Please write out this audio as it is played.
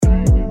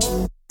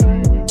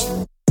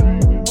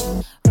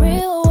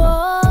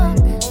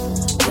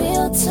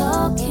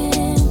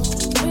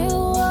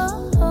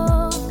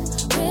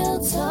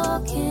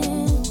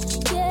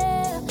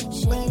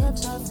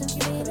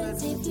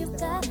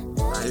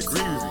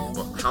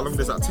how long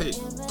does that take?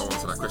 To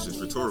answer that question,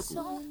 it's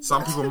rhetorical.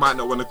 Some people might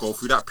not want to go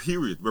through that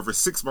period, whether it's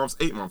 6 months,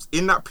 8 months.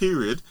 In that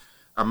period,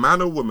 a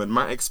man or woman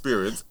might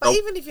experience... But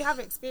even if you have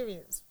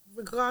experience,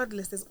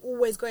 regardless, there's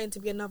always going to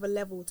be another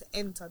level to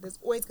enter. There's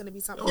always going to be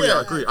something. Oh,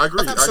 yeah, I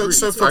agree.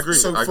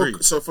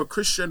 So for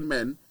Christian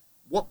men,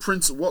 what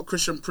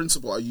Christian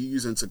principle are you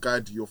using to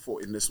guide your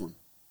thought in this one?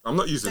 I'm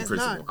not using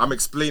principle. None. I'm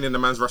explaining the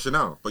man's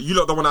rationale. But you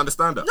lot don't want to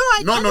understand that. No,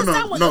 I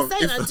understand what you're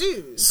saying. I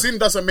do. Sin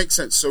doesn't make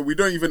sense, so we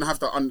don't even have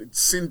to...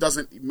 sin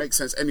doesn't make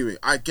sense anyway.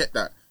 I get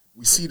that.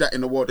 We see that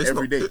in the world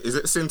every day. Is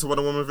it sin to want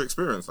a woman with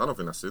experience? I don't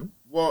think that's sin.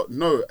 Well,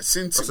 no.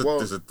 Sin to...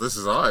 This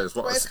is ours.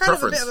 What, it's kind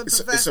preference. Of a bit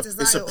of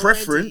a it's a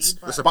preference.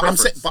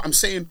 But I'm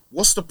saying,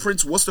 what's the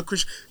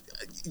Christian...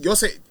 You're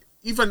saying,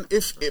 even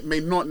if it may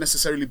not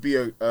necessarily be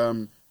a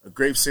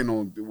grave sin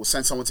or will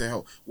send someone to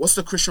hell, what's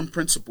the Christian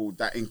principle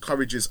that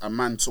encourages a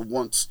man to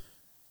want...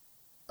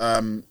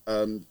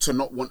 to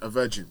not want a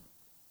virgin?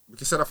 We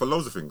can say that for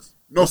loads of things.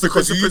 No, what's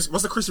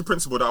the Christian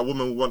principle that a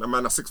woman will want a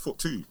man that's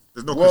 6'2"?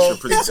 There's no Christian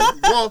principle.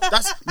 Well,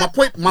 that's my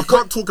point. You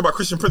can't talk about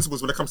Christian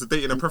principles when it comes to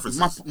dating and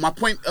preferences. My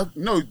point.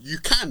 No, you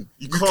can.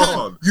 You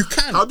can't. You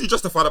can. How do you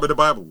justify that with the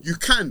Bible? You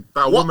can.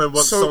 That a woman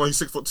wants someone who's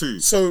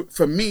 6'2". So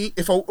for me,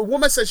 if a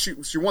woman says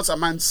she wants a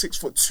man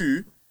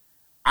 6'2",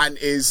 and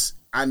is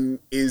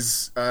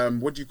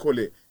what do you call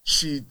it?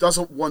 She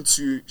doesn't want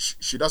to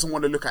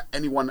look at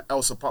anyone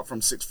else apart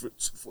from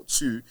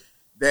 6'2".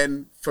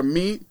 Then for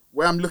me,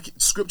 where I'm looking,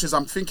 scriptures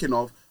I'm thinking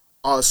of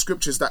are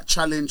scriptures that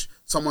challenge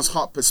someone's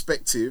heart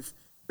perspective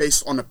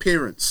based on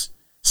appearance.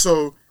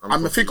 So I'm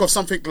gonna think of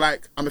something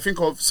like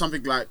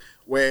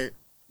where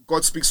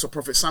God speaks to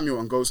Prophet Samuel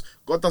and goes,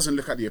 God doesn't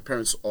look at the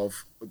appearance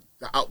of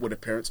the outward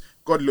appearance.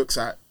 God looks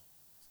at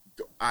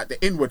the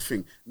inward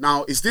thing.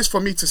 Now, is this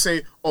for me to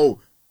say,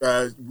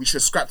 we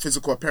should scrap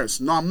physical appearance?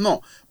 No, I'm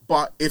not.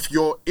 But if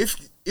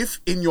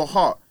in your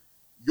heart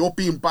you're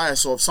being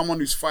biased of someone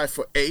who's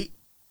 5'8",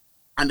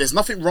 and there's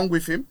nothing wrong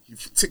with him, he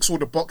ticks all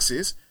the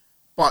boxes,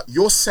 but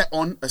you're set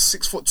on a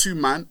 6'2"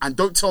 man, and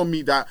don't tell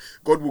me that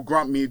God will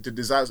grant me the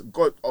desires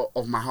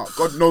of my heart.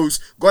 God knows,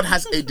 God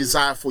has a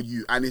desire for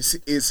you, and it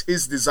is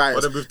His desire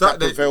that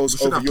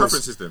prevails over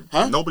yours.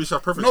 Huh? Nobody should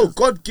have preferences. No,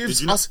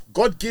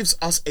 God gives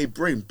us a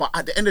brain, but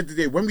at the end of the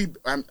day, when we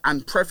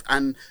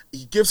and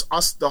He gives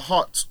us the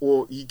heart,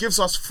 or He gives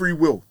us free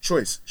will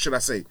choice, should I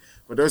say?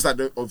 For those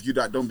of you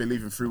that don't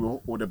believe in free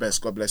will, all the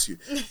best. God bless you.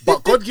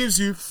 But God gives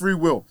you free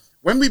will.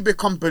 When we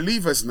become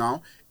believers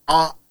now,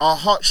 our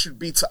heart should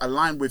be to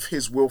align with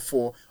His will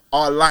for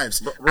our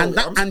lives. But bro,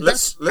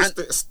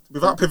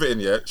 without pivoting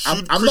yet,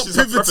 should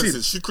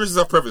Christians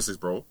have preferences,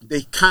 bro?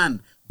 They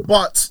can.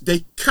 But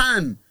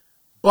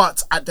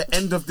at the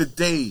end of the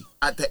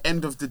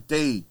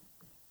day,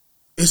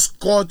 it's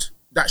God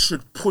that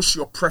should push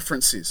your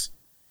preferences.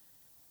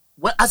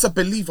 Well, as a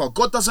believer,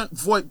 God doesn't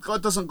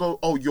go,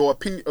 your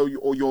opinion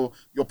or your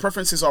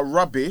preferences are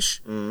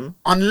rubbish,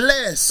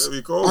 unless there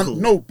we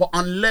go.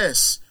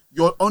 Unless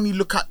you're only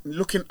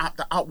looking at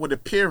the outward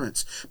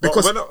appearance.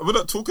 Because we're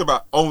not talking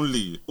about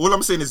only. All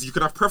I'm saying is you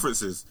can have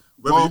preferences.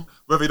 Whether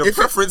the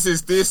preference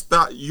is this,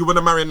 that, you want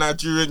to marry a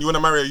Nigerian, you want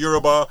to marry a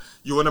Yoruba,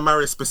 you want to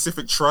marry a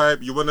specific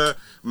tribe, you want to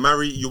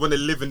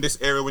live in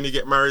this area when you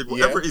get married,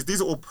 whatever it is, these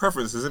are all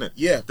preferences, isn't it?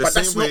 Yeah, but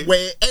that's not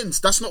where it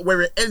ends. That's not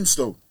where it ends,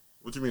 though.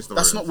 What do you mean?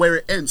 That's not where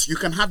it ends. You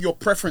can have your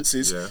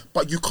preferences,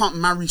 but you can't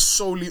marry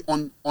solely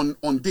on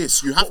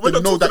this. You have to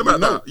know that you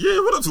know. Yeah,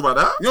 we're not talking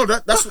about that. No,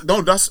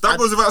 that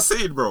goes without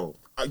saying, bro.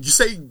 You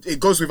say it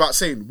goes without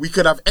saying. We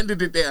could have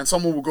ended it there, and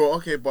someone will go,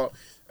 okay, but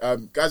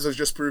guys have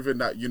just proven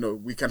that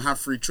we can have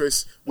free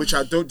choice, which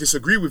I don't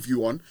disagree with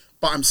you on.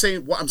 But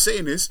what I'm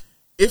saying is,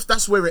 if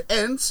that's where it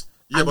ends.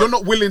 Yeah, and you're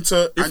not willing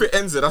to... If it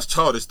ends there, that's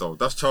childish, though.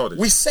 That's childish.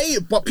 We say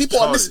it, but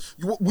people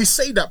we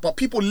say that, but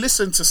people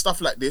listen to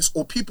stuff like this,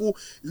 or people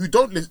who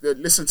don't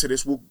listen to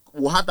this will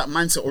have that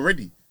mindset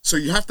already. So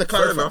you have to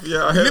clarify. Fair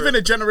enough, we live in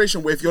a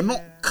generation where if you're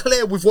not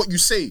clear with what you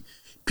say,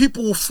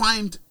 people will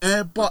find,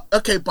 but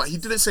he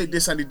didn't say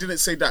this and he didn't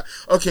say that.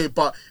 Okay,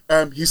 but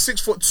he's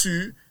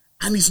 6'2",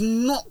 and he's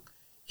not...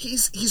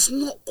 He's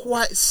not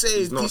quite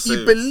saved.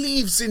 He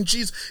believes in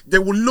Jesus. They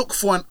will look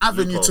for an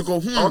avenue to go.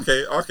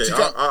 Okay. I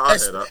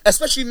hear that.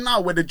 Especially now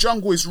where the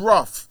jungle is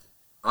rough.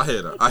 I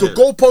hear that. The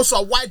goalposts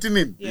are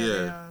widening.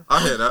 Yeah. I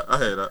hear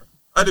that.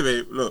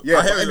 Anyway, look.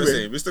 I hear what you're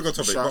saying. We're still got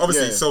topic, but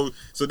obviously, so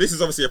this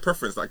is obviously a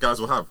preference that guys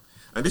will have,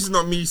 and this is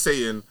not me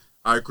saying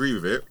I agree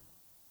with it.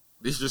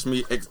 This is just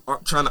me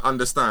trying to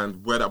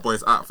understand where that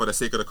boy's at for the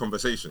sake of the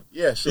conversation.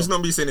 Yeah, sure. It's not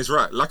me saying it's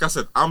right. Like I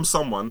said, I'm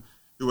someone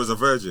who was a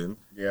virgin,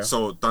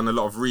 so done a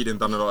lot of reading,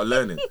 done a lot of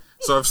learning.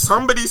 So if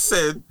somebody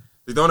said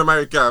they don't want to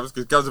marry Gabs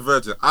because Gabs a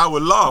virgin, I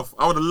would laugh.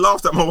 I would have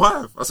laughed at my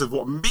wife. I said,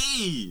 what,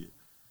 me?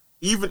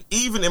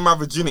 Even in my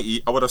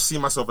virginity, I would have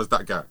seen myself as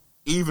that guy.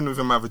 Even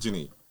within my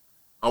virginity,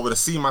 I would have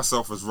seen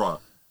myself as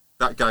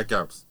that guy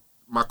Gabs.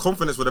 My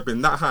confidence would have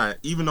been that high,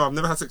 even though I've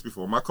never had sex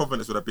before. My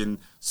confidence would have been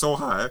so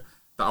high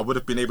that I would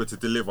have been able to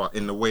deliver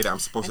in the way that I'm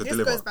supposed to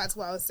deliver. This goes back to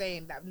what I was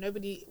saying, that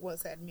nobody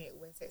wants to admit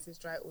when sex is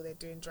dry or they're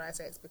doing dry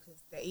sex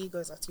because their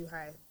egos are too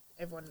high.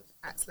 everyone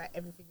acts like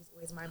everything is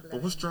always mind blowing.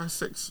 But what's dry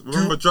sex?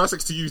 Remember, dry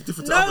sex to you is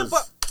different to No, others.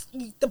 but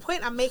the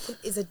point I'm making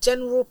is a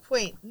general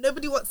point.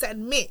 Nobody wants to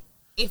admit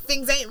if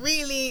things ain't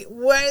really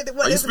what Are you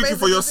they're speaking supposed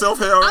for to yourself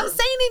be. here? I'm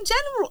saying in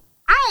general.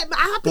 I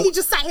happily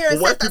just sat here and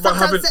said that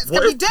sometimes sex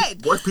can be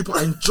dead. What if people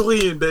are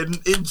enjoying? They're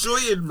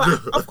enjoying.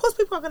 But of course,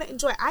 people are going to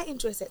enjoy it. I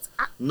enjoy sex.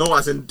 No,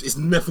 as in, it's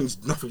nothing's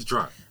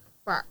dry.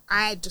 But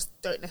I just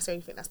don't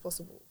necessarily think that's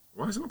possible.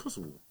 Why is it not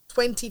possible?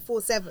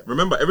 24/7.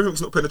 Remember,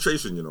 everything's not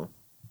penetration, you know.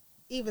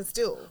 Even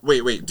still.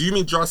 Wait. Do you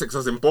mean dry sex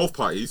as in both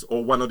parties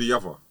or one or the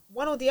other?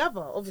 One or the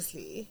other,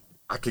 obviously.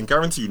 I can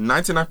guarantee you,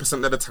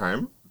 99% of the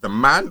time, the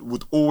man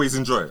would always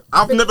enjoy it.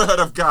 I've never heard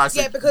of guys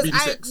say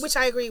sex. Which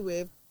I agree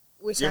with.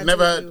 You've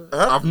never heard?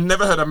 Huh? I've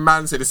never heard a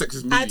man say the sex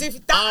is meaty. I do.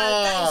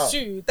 That is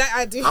true. That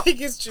I do think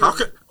is true. How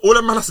can, all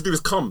a man has to do is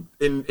come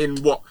in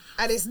what?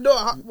 And it's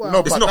not. Well, No,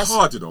 It's but not that's-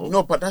 hard, you know.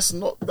 No, but that's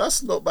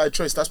not by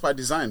choice. That's by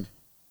design.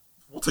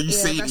 What are you Yeah,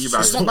 saying, that's you true.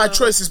 man? It's not by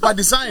choice. It's by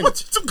design. What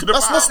are you talking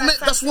That's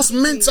about? what's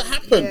meant to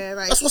happen. Yeah,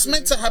 that's what's true.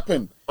 meant to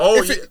happen. Oh,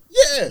 If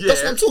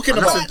that's what I'm talking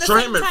And about. that's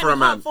enjoyment for a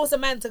man. Force a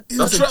man to.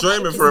 That's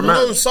enjoyment for a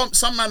man. No,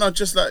 some men are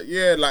just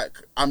like,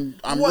 I'm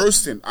What?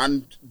 roasting.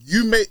 And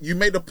you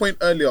made a point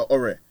earlier,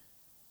 Ore.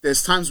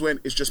 There's times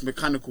when it's just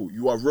mechanical.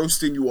 You are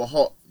roasting, you are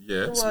hot.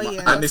 Yeah, Well, yeah,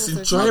 and that's it's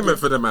also enjoyment true.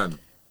 for the man.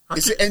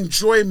 Is it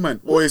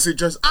enjoyment or is it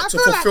just I to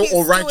feel like fulfill it's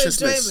all still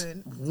righteousness?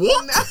 enjoyment.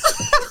 What?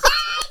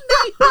 No,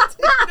 you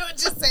did not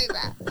just say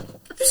that.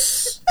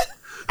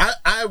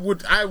 I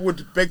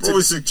would beg Bro, to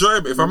it's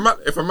enjoyment.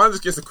 If a man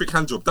just gets a quick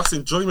hand job, that's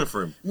enjoyment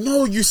for him.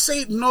 you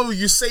say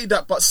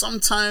that, but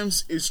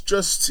sometimes it's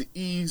just to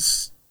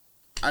ease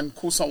and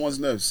cool someone's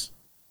nerves.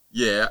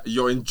 Yeah,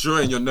 you're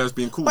enjoying your nerves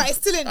being cool. But it's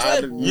still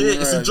enjoyable.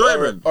 Yeah, it's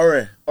enjoyment.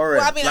 Alright. Well,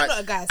 I mean, I'm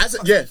not a guy, so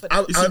fuck Yeah, for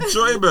that. It's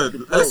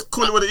enjoyment. Let's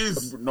call it what it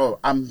is. No,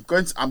 I'm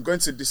going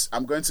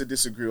to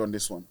disagree on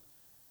this one.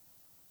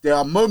 There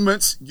are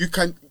moments you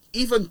can,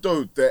 even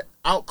though the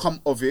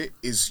outcome of it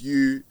is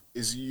you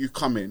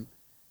coming,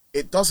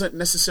 it doesn't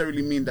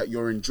necessarily mean that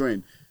you're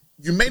enjoying.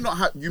 You may not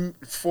have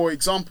for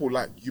example,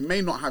 like you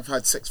may not have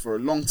had sex for a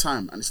long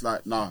time, and it's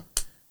like, nah,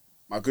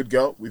 my good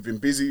girl, we've been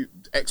busy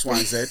X, Y,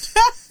 and Z.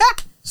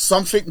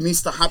 Something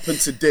needs to happen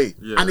today,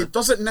 and it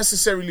doesn't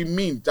necessarily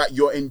mean that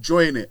you're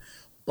enjoying it,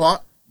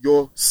 but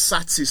you're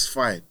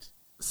satisfied.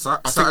 I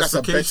think that's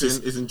a better-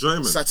 Satisfaction is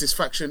enjoyment.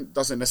 Satisfaction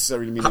doesn't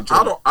necessarily mean I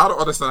enjoyment. don't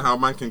understand how a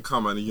man can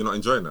come and you're not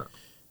enjoying that.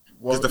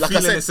 Well, the like I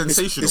feeling said, is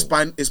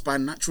sensational. It's by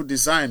natural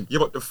design. Yeah,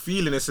 but the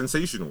feeling is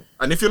sensational.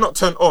 And if you're not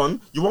turned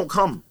on, you won't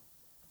come,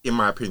 in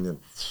my opinion.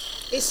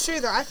 It's true,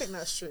 though. I think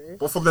that's true.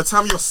 But from the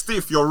time you're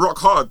stiff, you're rock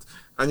hard,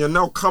 and you're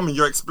now coming,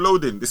 you're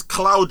exploding. It's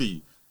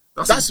cloudy.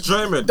 That's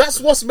enjoyment.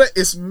 That's what's meant.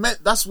 It's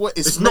meant. That's what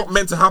it's not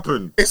meant to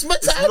happen. It's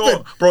meant to happen.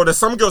 Not. Bro, there's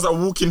some girls that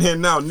walk in here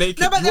now naked.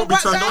 No, but you won't be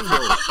turned on, bro.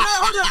 No,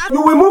 hold on.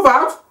 You will move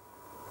out.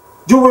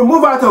 You will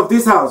move out of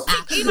this house.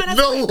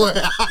 No way.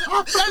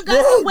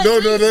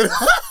 No.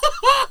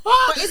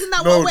 But isn't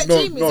that what wet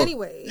dream is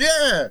anyway?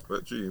 Yeah.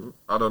 Wet dream?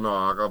 I don't know.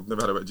 I've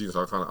never had a wet dream,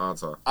 so I can't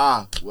answer.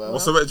 Well.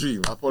 What's a wet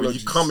dream? When you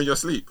Apologies. come in your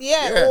sleep.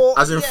 Yeah. Or,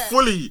 As in yeah.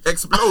 fully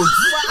explode. Well,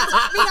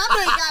 I mean, I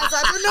know guys.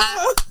 I don't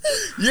know.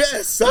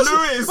 Yes.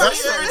 Lewis,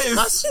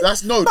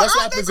 That's what But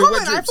happens aren't in they wet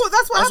common? I dreams. thought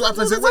that's what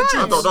happens in all wet the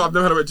I time. don't know. I've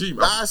never had a wet dream.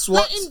 That's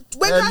what.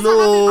 when guys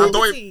Hello. are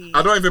having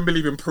I don't even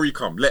believe in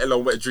pre-cum, let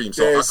alone wet dreams.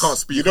 So Yes. I can't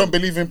speak. You don't on-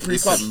 believe in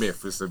pre-cum? It's a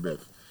myth. It's a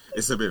myth.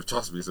 It's a myth.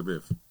 Trust me, it's a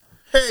myth.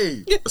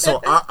 Hey. So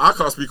I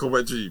can't speak on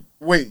wet dream.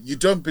 Wait. You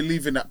don't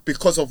believe in that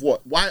because of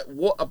what? Why?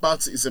 What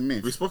about it is a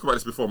myth? We spoke about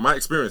this before. My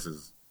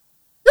experiences.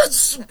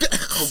 Yes.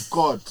 Oh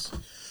God.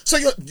 So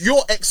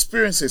your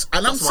experiences,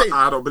 and That's I'm why saying,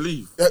 I don't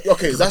believe.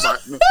 okay, that's.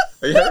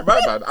 Yeah, my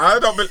bad. I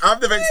don't believe.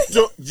 I've never.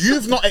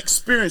 You've not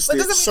experienced But it,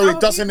 doesn't so mean it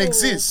other doesn't people-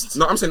 exist.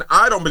 No, I'm saying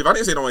I don't believe. I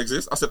didn't say it don't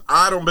exist. I said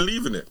I don't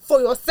believe in it. for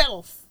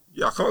yourself.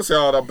 Yeah, I can't say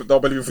I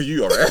don't believe it for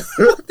you, alright?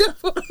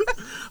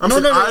 I'm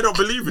saying I don't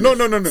believe in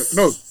it.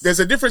 No. There's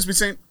a difference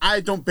between I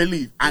don't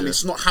believe and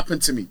it's not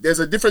happened to me. There's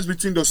a difference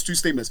between those two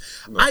statements.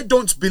 I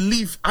don't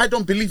believe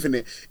in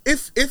it.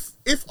 If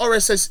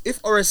RS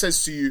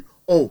says to you,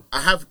 oh,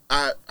 I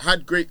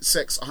had great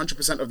sex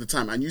 100% of the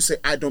time, and you say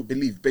I don't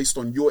believe based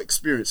on your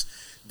experience,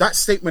 that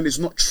statement is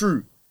not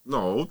true.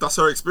 No, that's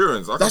her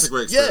experience. I can't take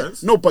her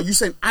experience. No, but you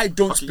saying I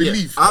don't Okay, yeah.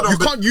 believe. I don't you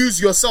can't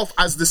use yourself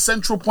as the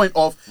central point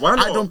of Why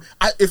not? I don't.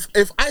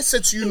 If I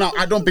said to you now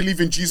I don't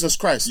believe in Jesus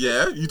Christ.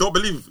 Yeah, you don't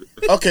believe.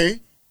 Okay.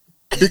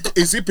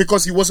 Is it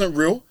because he wasn't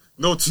real?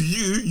 No, to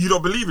you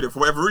don't believe in it for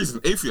whatever reason.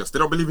 Atheists, they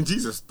don't believe in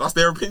Jesus. That's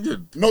their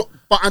opinion. No,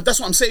 but that's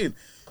what I'm saying.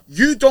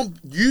 You don't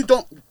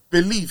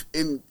believe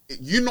in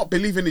you not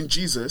believing in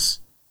Jesus,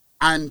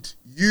 and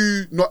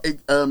you not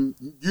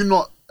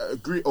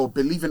agree or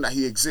believing that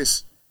he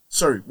exists.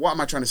 Sorry, what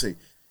am I trying to say?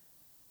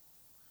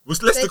 Let's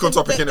They stick on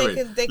can- topic they anyway.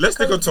 can- they Let's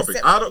can stick on topic.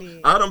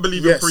 separately. I don't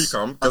believe Yes. in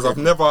pre-cum because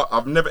Okay.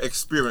 I've never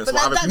experienced But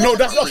what that- other that- people. No,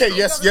 that's okay. It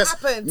Yes, doesn't yes.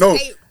 happen to No,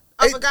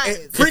 other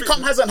guys.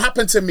 pre-cum hasn't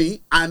happened to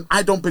me, and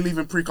I don't believe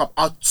in pre-cum.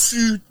 Are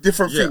two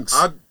different things.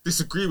 I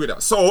disagree with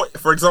that. So,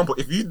 for example,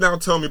 if you now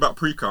tell me about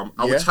pre-cum,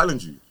 I Yeah. would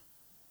challenge you.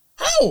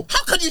 How?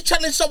 How can you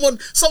challenge someone?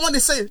 Someone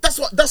is saying that's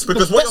what that's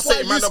Because what you're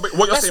saying might not be.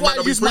 What you're that's saying why might I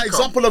not be use my pre-cum.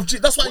 example of.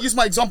 That's why I use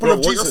my example Bro,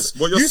 of Jesus.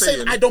 what you're You saying-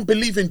 saying I don't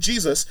believe in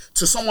Jesus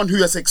to someone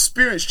who has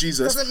experienced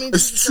Jesus. Doesn't mean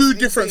It's Jesus two doesn't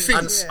different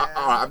exist. things.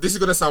 And this is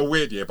gonna sound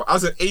weird, yeah, but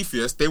as an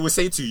atheist, they will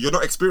say to you, "You're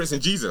not experiencing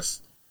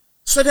Jesus.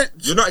 So then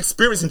You're not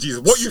experiencing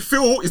Jesus. What you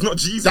feel is not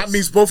Jesus." that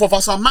means both of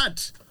us are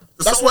mad.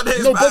 That's Someone what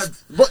is no, mad.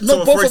 both, no, So,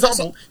 both for of us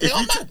example,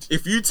 are mad.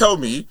 if you tell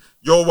me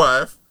your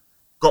wife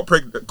got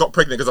pregnant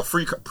because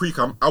of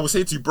pre-cum, I will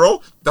say to you,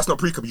 bro, that's not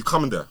pre-cum. You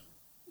come in there.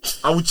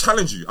 I will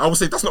challenge you. I will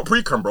say that's not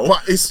pre-cum, bro.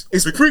 But it's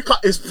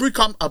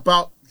pre-cum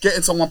about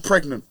getting someone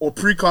pregnant, or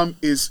pre-cum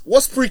is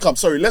what's pre-cum?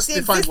 Sorry, let's The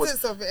define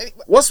existence of it.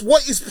 what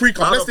is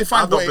pre-cum. Let's define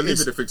I what don't it believe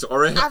is. in the fix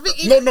already. I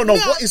think No.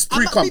 yeah, What is I don't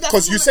pre-cum? think that's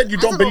Because you what- said you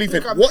I don't believe know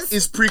in it. pre-cum What is.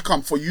 is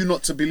pre-cum for you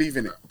not to believe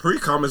in it?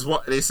 Pre-cum is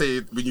what they say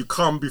when you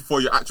come before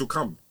your actual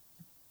cum.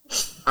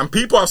 And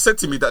people have said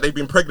to me that they've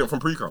been pregnant from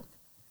pre-cum.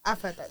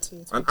 I've heard that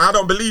too. And I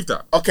don't believe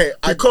that. Okay,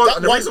 Because that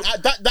and the one, reason-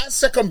 that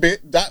second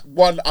bit, that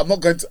one, I'm not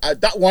going to.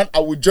 That one, I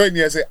will join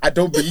you and say I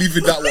don't believe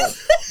in that one.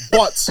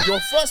 But your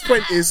first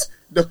point is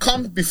the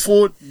come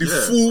before the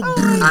Yeah. full.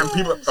 And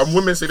people and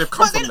women say they've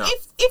come But then, from that.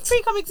 if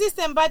pre-cum exists,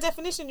 then by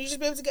definition, you should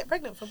be able to get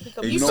pregnant from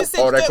pre-cum. You No, just said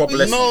all you right, don't God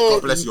bless believe. you. No.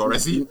 God bless you,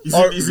 already.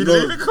 Or- Is he no.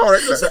 living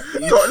correct? Look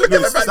at No,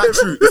 the is that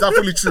true? Is that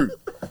fully true?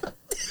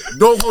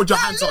 Don't hold your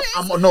hands up.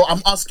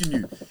 I'm asking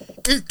you.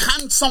 It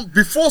can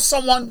before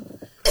someone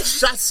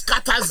just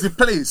scatters the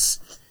place.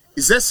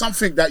 Is there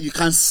something that you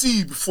can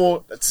see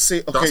before to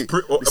say okay? That's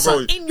it's bro,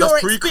 like- In your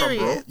that's pre-cum, bro.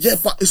 experience. yeah,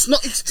 but it's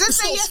not. It's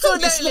say not yes strong. or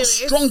no, It's not Lewis.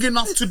 strong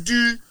enough to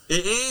do.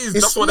 It is.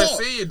 It's That's what they're not.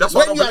 saying. That's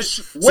what I When don't you are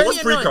believe. when So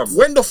what's you're pre-cum?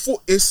 when the foot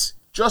is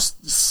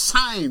just the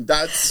sign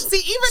that See,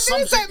 even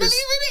Lewis don't believe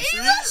in it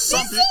either.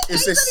 something.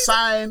 It's a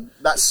sign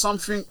that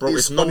something Bro, is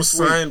it's no on its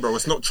way. sign, bro.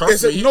 It's not. Trust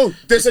Is it- me. no,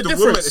 there's it's a the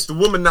woman. difference. It's the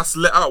woman that's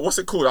let out. What's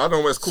it called? I don't know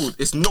what it's called.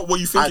 It's not what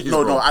you think it is,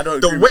 No, bro. I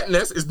don't The agree with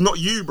wetness is not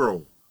you,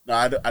 bro. No,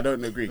 I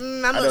don't agree.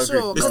 I'm I not don't sure.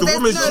 agree. It's the Because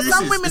woman's there's- juices.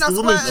 Some women It's are the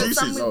woman's squirting,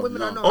 some juices.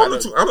 women are No, not. I'm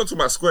not talking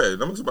about square. I'm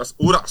not talking about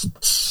all that.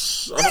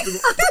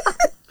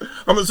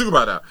 I'm not talking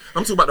about that.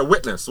 I'm talking about the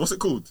wetness. What's it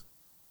called?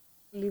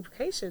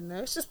 Lubrication, no,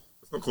 it's just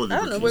It's not called I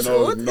don't know what it's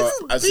lubrication. No,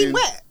 called. no, This as is in- being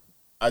wet.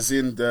 As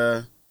in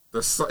the.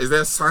 Is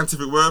there a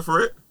scientific word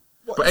for it?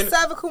 What, But any-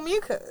 cervical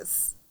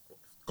mucus,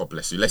 God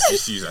bless you. Let's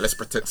just use that. Let's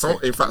pretend.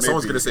 In fact,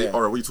 someone's Maybe, gonna say, yeah.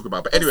 "All right, what are you talking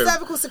about?" But anyway,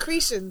 cervical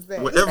secretions.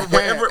 There,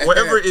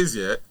 whatever it is,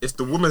 yeah, it's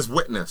the woman's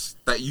wetness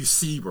that you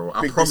see, bro.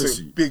 I promise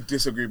you. Big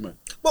disagreement.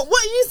 But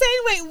what are you saying?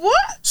 Wait,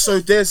 what? So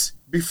there's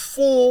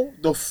before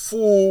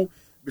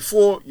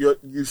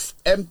you've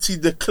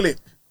emptied the clip.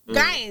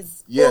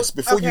 Guys. Yes, well,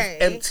 before okay.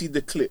 you've emptied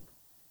the clip.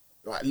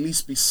 Or at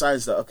least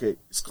besides that, okay,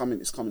 it's coming.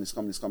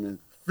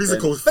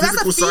 Physical But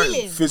that's a sign.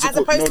 feeling, Physical, as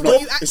opposed to no,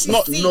 what you it's actually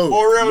not. see. No,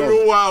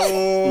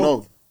 No.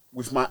 no.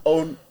 With my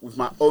own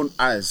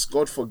eyes.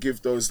 God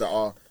forgive those that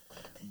are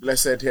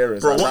blessed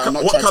hearers. Bro, I'm what not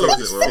co- what trying to colour make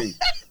was this it, bro? thing.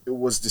 It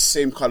was the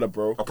same color,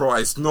 bro. Oh, bro,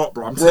 it's not,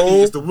 bro. I'm telling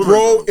you, it's the woman.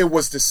 Bro, it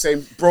was the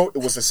same. Bro, it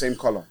was the same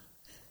color.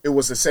 It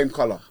was the same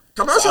color.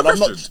 Can I ask you a And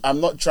question? I'm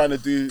not trying to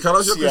do Can I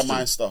ask you a CMI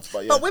question? stuff,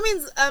 but yeah. But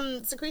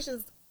women's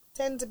secretions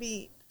tend to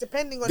be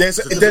depending on. There's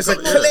a clear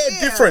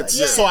difference.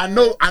 Yeah. So I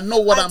know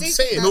what I I'm do think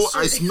saying. that's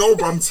No, it's no,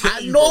 bro. I'm telling I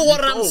you. know bro.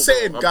 what You I'm know,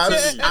 saying, bro. I'm guys.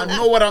 telling you, I bro.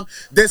 know what I'm.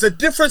 There's a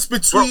difference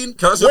between Bro,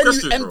 can I ask you a when you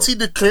question, bro? empty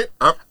the clip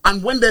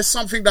and when there's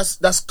something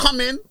that's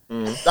coming.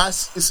 I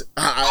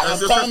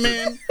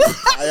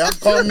am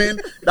coming.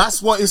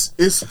 That's what is.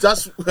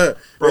 That's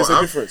there's a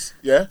I've- difference.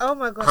 Yeah. Oh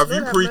my gosh! Have you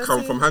Lord have pre-cum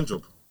mercy. from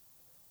handjob?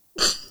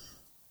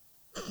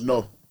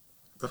 No.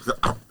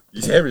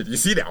 You hear it? You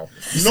see now?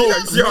 You see No, now?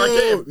 You see how I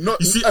get him? no,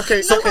 You see?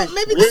 okay, so, okay. but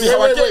maybe You see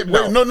how I wait, get him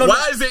wait, now? no.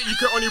 Why is it you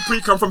can only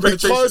pre-cum from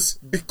penetration?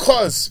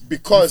 Because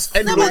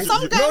anyway. but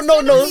some guys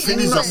No. don't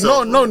finish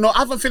yourself, No. I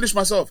haven't finished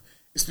myself.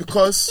 It's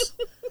because.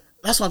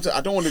 That's what I'm saying. I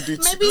don't want to do.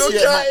 Maybe no,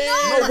 you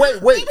no,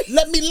 wait.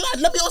 Let me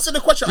answer the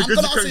question. Because I'm you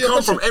gonna answer can your come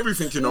question. from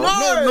everything, you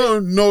know.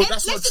 No, that's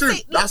Let's not just true.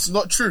 say- no. That's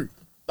not true.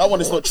 That one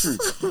is not true.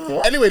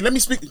 Anyway, let me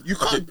speak. You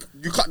can't,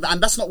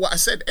 and that's not what I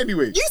said.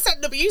 Anyway, You said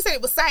no, but you said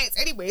it was science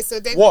anyway. So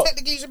then What?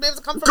 technically you should be able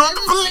to come from God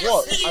everything.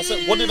 bless what I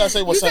said? What did I say?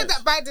 You Was said science?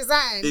 that by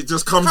design. It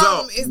just comes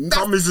out.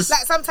 Cum is just-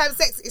 like sometimes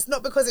sex. It's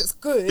not because it's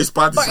good. It's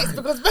by but design. it's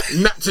because.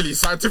 Naturally,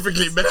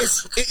 scientifically,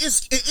 best. It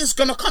is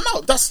gonna come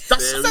out. That's There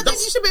So we then go.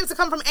 you should be able to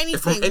come from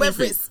anything, From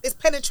whether anything. it's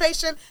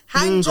penetration,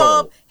 hand Bingo.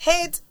 job,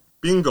 head.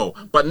 Bingo.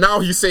 But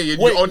now he's saying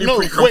you only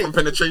pre-cum from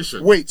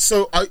penetration. Wait,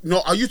 so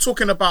are you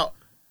talking about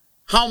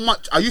how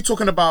much? Are you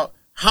talking about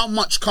how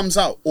much comes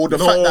out, or the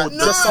No, fact that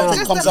No, just something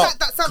just comes the out? fact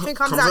that something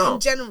comes Comes out in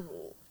out.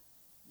 general.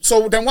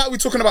 So then why are we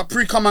talking about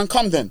pre-cum and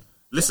cum then?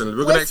 Listen,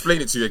 we're going to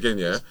explain it to you again,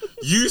 yeah?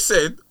 You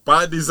said,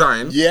 by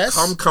design, Yes.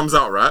 cum comes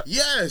out, right?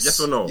 Yes. Yes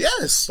or no?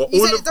 Yes. But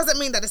You all said of, it doesn't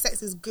mean that the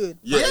sex is good.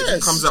 yeah, Yes.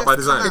 it comes Just out by come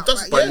design. out, It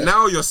does- But yeah.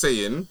 now you're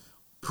saying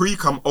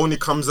pre-cum only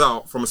comes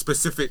out from a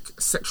specific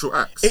sexual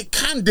act. It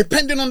can,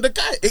 depending on the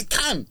guy. It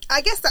can.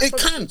 I guess that's It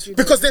probably can true,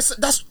 because though.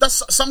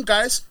 that's some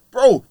guys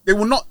bro, they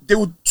will not. They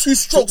will 2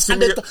 strokes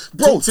and they're done.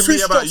 Bro, 2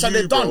 strokes and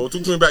they're done. Talk to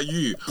me about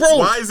you, bro.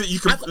 Why is it you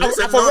can? I've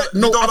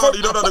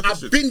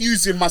been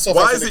using myself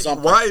as an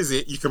example. Why is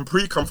it you can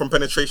pre-cum from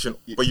penetration,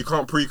 but you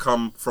can't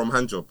pre-cum from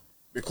handjob?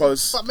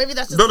 Because but maybe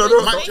that's just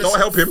don't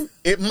help him.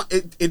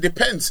 It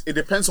depends. It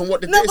depends on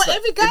what the no, day's but like.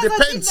 every guy It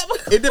depends.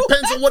 It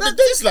depends on what the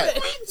day's like.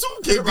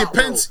 It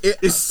depends.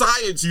 It's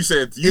science. You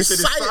said. You said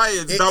it's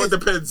science. Now it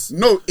depends.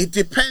 No, it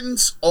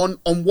depends on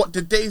what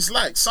the day's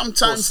like.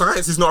 Sometimes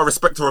science is not a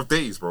respecter of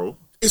days, bro.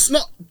 It's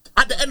not.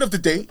 At the end of the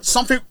day,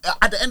 Something's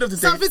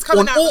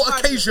coming on out all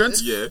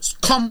regardless. occasions,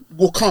 cum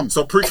will come.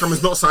 So pre-cum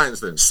is not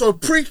science then. So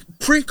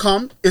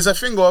pre-cum is a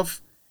thing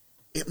of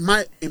it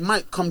might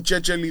come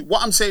gingerly.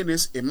 What I'm saying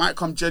is it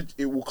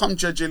will come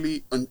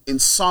gingerly in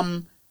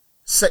some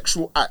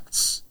sexual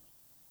acts,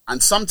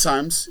 and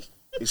sometimes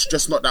it's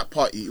just not that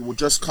party. It will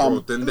just come.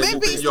 Bro, then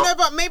maybe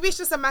it's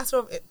just a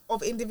matter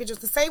of individuals.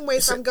 The same way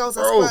some girls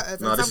are squirters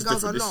and some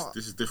girls are not.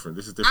 This is different.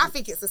 I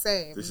think it's the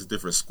same. This is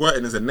different.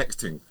 Squirting is the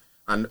next thing.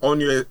 And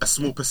only a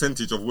small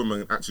percentage of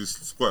women actually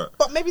squirt.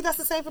 But maybe that's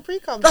the same for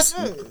pre-cum. That's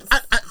at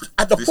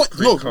the point.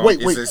 No,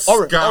 wait.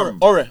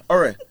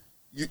 Alright.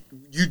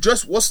 You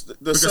just what's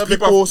the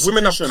cervical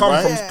women have secretion, come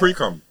right? from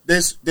pre-cum.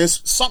 There's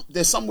some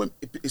women.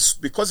 It's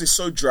because it's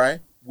so dry.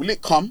 Will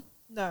it come?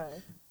 No.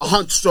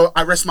 So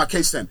I rest my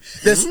case then.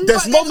 There's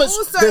But moments,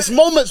 also, there's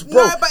moments,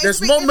 bro. No, but there's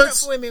it's a bit different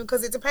moments for women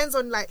because it depends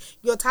on like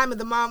your time of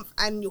the month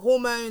and your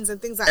hormones and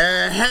things like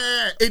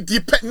that. It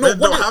depends. Men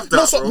don't have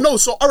that, bro.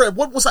 So alright,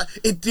 what was that?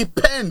 It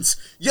depends.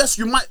 Yes,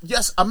 you might.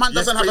 Yes, a man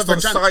doesn't have a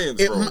based on vagina.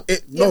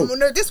 science, bro.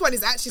 No, this one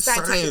is actually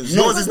scientific.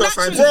 Yours is not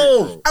Naturally,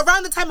 scientific, bro.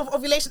 Around the time of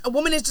ovulation, a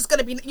woman is just going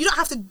to be. You don't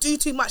have to do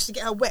too much to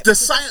get her wet. The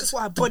because that's science, just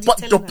what her body's but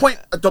telling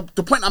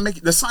the point I'm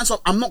making, the science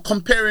of, I'm not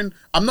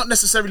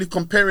necessarily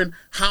comparing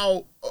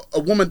how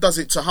a woman does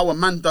it to how a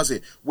man does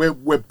it. We're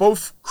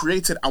both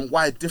created and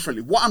wired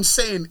differently. What I'm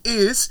saying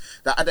is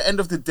that at the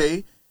end of the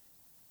day,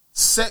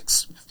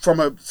 sex from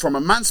a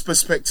man's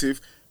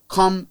perspective,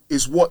 cum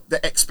is what the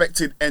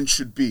expected end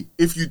should be.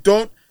 If you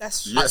don't,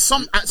 That's at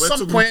some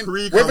point,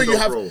 whether you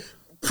have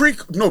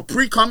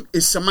pre-cum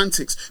is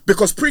semantics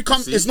because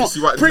pre-cum is not.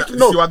 See why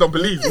I don't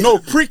believe. No,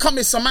 pre-cum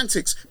is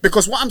semantics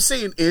because what I'm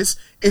saying is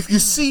if you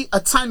see a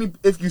tiny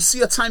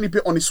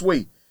bit on its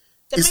way.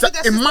 Is that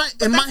in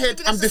my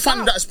head? I'm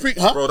defining that as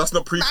Bro, that's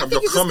not pre-cum. You're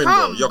coming,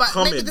 bro. You're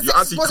coming. You're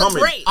actually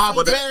coming.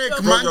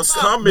 You're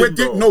coming,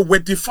 bro. We're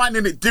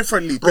defining it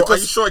differently. Bro, are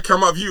you sure it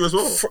came out of you as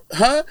well?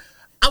 Huh?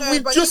 And we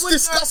just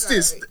discussed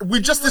this. We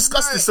just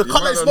discussed this. The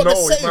colour is not the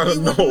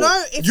same.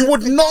 You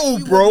would know,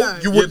 bro.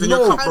 You would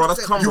know, bro.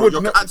 That's coming.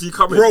 You're actually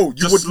coming, bro.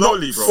 You would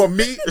slowly, bro. For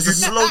me, it's a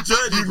slow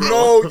journey. You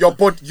know your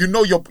body. You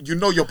know your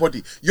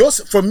body. Yours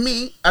for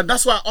me, and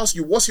that's why I asked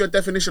you, what's your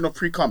definition of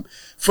pre-cum?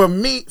 For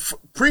me,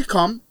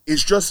 pre-cum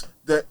is just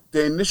the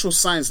initial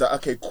signs that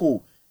okay,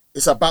 cool.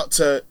 It's about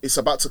to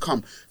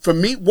come. For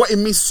me, what it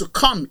means to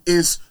come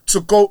is to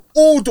go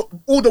all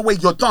the way.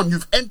 You're done.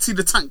 You've emptied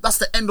the tank. That's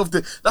the end of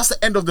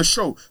the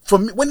show. For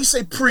me, when you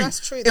say pre,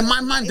 in my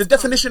mind, the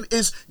definition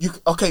is you.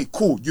 Okay,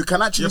 cool. You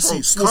can actually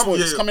see small.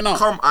 It's coming out.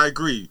 Come, I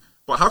agree.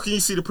 But how can you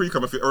see the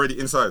pre-cum if you're already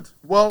inside?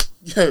 Well,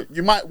 yeah,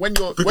 you might when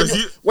you're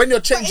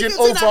changing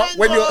over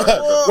when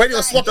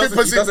you're swapping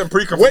positions. It doesn't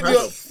pre-cum.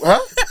 So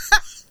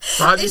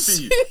how do you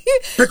see?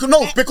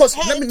 Because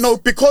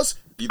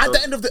at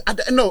the end of the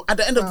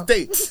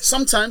day,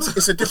 sometimes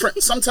it's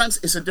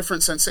a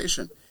different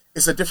sensation.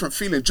 It's a different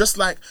feeling. Just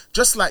like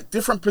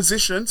different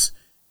positions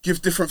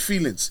give different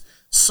feelings.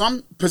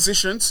 Some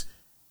positions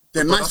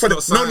they're nice for the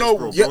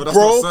bro.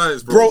 It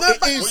is, bro.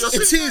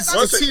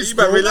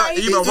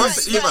 You're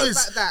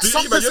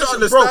not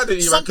understanding,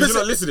 because you're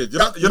not listening.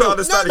 You're not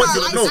understanding.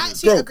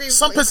 Bro.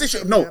 Some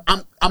positions,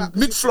 I'm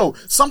mid-flow.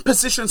 Some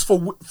positions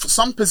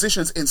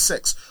in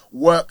sex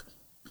work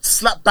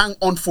slap bang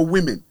on for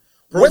women.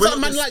 Bro, whether a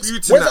man likes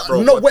that's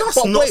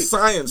not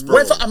science, bro.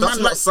 Whether a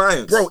man likes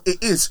science, bro,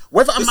 it is.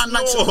 Whether a man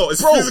likes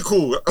it's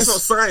physical. That's not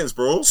science,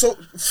 bro. So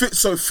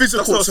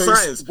physical. That's not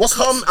science.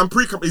 Cum and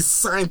pre-cum is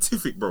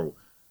scientific, bro.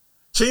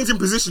 Changing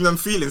position and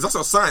feelings, that's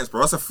not science,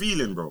 bro. That's a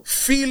feeling, bro.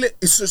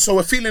 So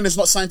a feeling is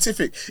not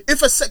scientific.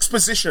 If a sex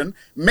position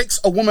makes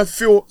a woman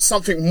feel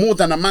something more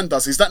than a man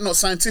does, is that not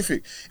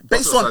scientific?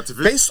 Based on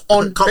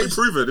can't be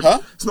proven. Huh?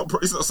 It's not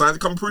science.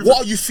 Can't prove.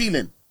 What are you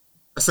feeling?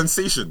 A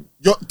sensation.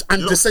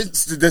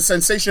 The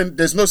sensation,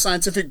 there's no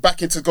scientific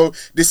backing to go,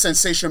 this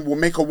sensation will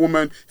make a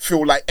woman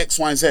feel like X,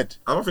 Y, and Z.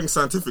 I don't think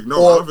scientific,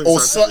 no.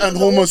 Or certain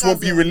hormones won't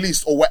be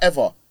released or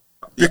whatever.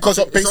 Because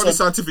it's only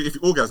scientific if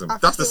you orgasm.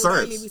 That's the science.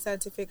 It will only be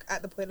scientific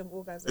at the point of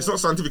orgasm. It's not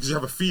scientific because you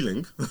have a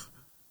feeling.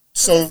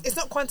 So it's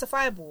not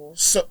quantifiable.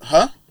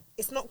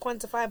 It's not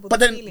quantifiable.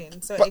 But then,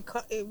 feeling, so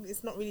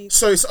it's not really.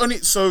 So it's only.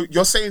 So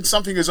you're saying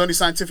something is only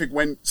scientific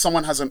when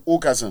someone has an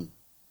orgasm.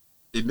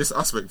 In this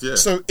aspect, yeah.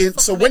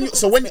 When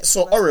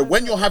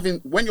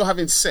you're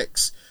having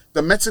sex,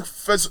 the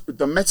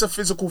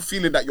metaphysical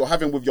feeling that you're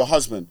having with your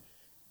husband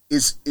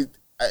is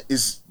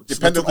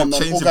dependent on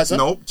orgasm.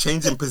 No,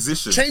 change in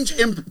position.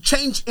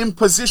 Change in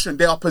position.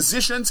 There are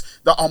positions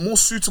that are more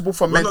suitable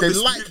for men.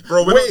 That's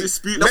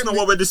not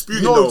what we're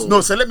disputing.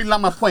 No. So let me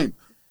land my point.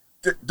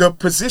 The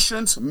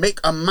positions make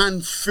a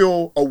man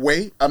feel a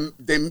way.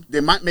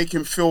 They might make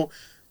him feel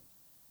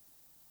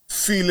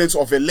feelings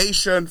of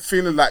elation,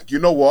 feeling like, you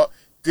know what,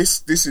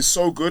 this is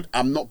so good,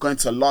 I'm not going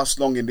to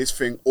last long in this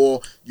thing, or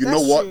know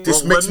what, true.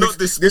 this makes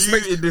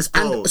me.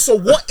 And so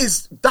what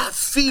is that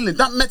feeling,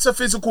 that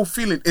metaphysical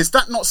feeling? Is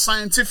that not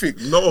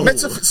scientific? No.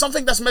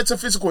 Something that's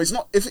metaphysical is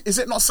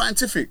it not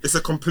scientific? It's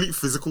a complete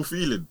physical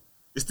feeling.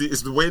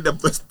 It's the way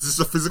that it's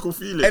a physical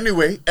feeling.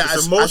 Anyway,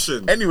 it's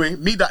emotion. Anyway,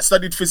 me that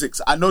studied physics,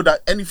 I know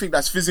that anything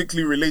that's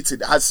physically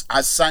related has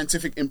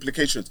scientific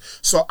implications.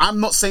 So I'm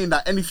not saying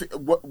that anything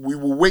we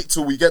will wait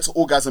till we get to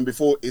orgasm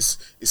before it's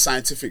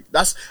scientific.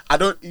 I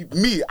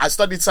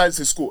studied science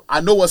in school.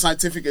 I know what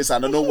scientific is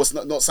and I know what's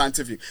not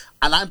scientific.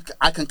 And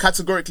I can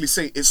categorically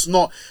say it's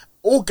not.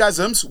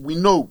 Orgasms, we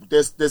know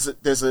there's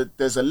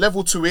a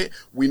level to it.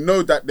 We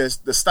know that there's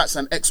the stats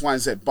and X, Y,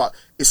 and Z, but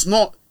it's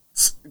not.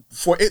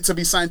 For it to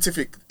be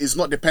scientific is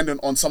not dependent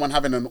on someone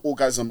having an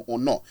orgasm or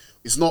not.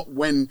 It's not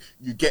when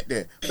you get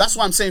there. That's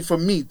why I'm saying, for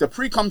me, the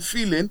pre-cum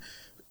feeling,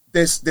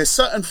 there's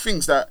certain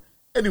things that,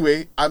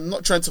 anyway, I'm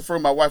not trying to throw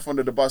my wife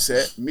under the bus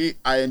here. Me,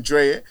 I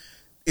enjoy it.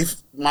 If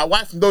my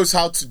wife knows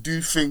how to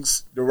do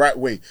things the right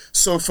way.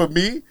 So for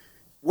me,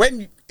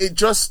 when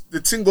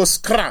the thing goes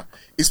skra,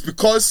 it's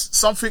because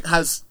something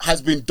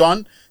has been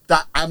done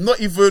that I'm not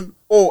even,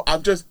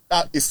 I'm just,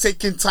 it's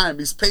taking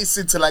time, it's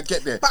pacing till I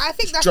get there. But I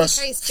think that's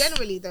the case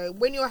generally, though.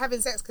 When you're having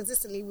sex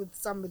consistently with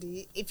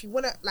somebody, if you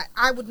want to, like,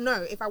 I would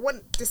know, if I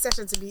want this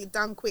session to be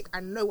done quick, I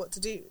know what to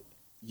do.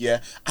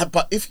 Yeah,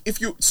 but if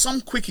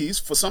some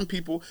quickies, for some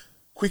people,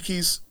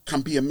 quickies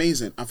can be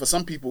amazing. And for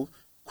some people,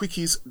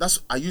 quickies,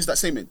 I use that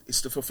statement,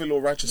 it's to fulfill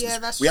all righteousness. Yeah,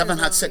 that's we true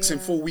haven't had sex in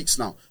 4 weeks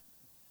now.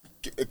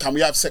 Can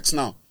we have sex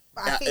now?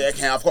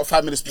 Okay, I've got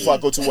 5 minutes before I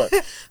go to work.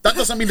 That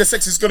doesn't mean the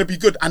sex is going to be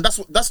good, and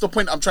that's the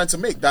point I'm trying to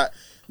make. That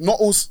not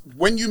all,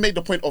 when you made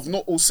the point of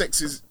not all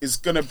sex is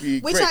going to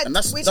be great, and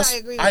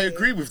I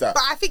agree with that.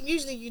 But I think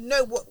usually you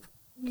know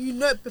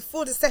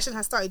before the session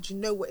has started. You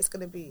know what it's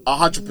going to be.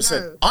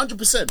 100%.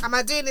 100%. Am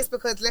I doing this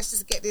because let's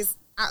just get this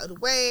out of the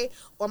way,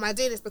 or am I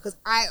doing this because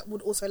I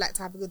would also like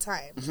to have a good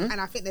time? Mm-hmm. And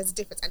I think there's a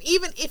difference. And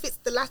even if it's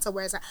the latter,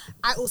 where it's like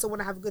I also want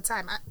to have a good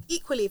time.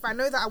 Equally, if I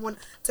know that I want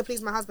to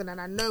please my husband, and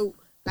I know,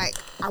 like,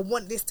 I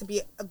want this to be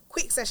a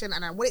quick session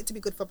and I want it to be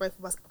good for both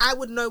of us, I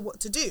would know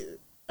what to do.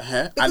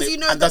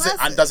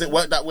 Because does it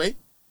work that way?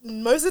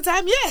 Most of the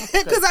time, yeah.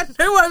 Because I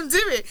know what I'm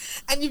doing.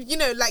 And you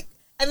know, like,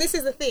 and this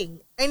is the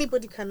thing.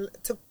 Anybody can,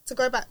 to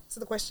go back to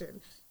the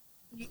question,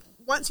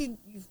 once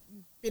you've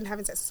been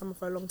having sex with someone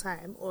for a long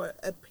time or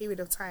a period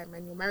of time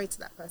and you're married to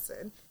that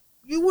person,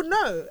 you would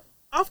know.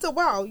 After a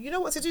while, you know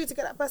what to do to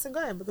get that person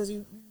going because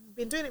you've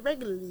been doing it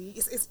regularly.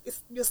 It's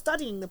you're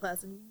studying the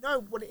person. You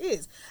know what it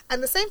is.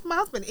 And the same for my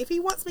husband. If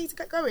he wants me to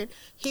get going,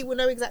 he will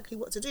know exactly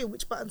what to do,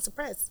 which buttons to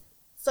press.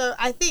 So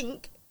I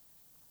think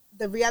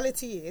the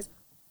reality is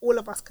all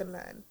of us can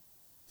learn.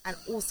 And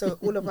also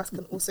all of us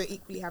can also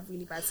equally have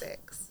really bad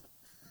sex.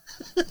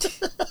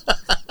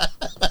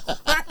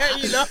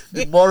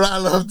 The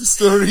moral of the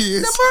story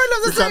is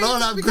we can all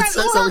have good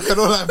sex and we can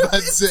all have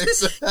bad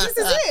sex. This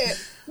is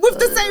it. With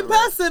the same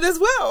person as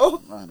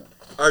well.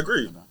 I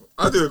agree.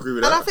 I do agree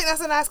with that. And I think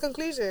that's a nice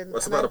conclusion.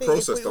 That's about the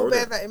process, if we all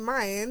bear that in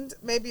mind,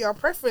 maybe our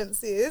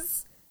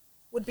preferences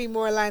would be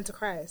more aligned to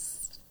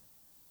Christ.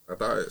 I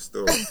doubt it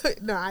still.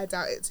 No, I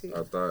doubt it too.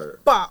 I doubt it.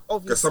 But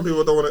obviously, because some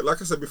people don't want to,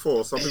 like I said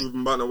before, some people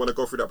might not want to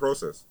go through that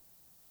process.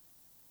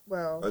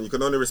 Well, and you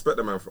can only respect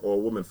a man or a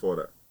woman for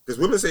that. Because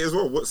women say as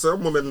well,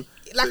 some women...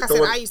 Like I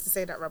said, I used to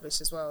say that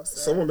rubbish as well. So.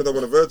 Some women don't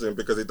want a virgin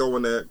because they don't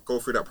want to go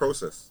through that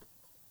process.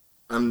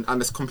 And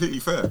it's completely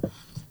fair.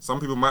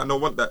 Some people might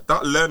not want that.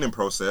 That learning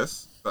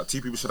process that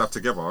two people should have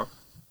together,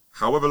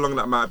 however long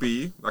that might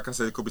be, like I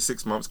said, it could be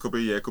 6 months, could be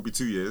a year, could be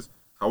 2 years,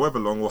 however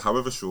long or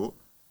however short,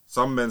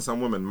 some men,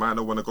 some women might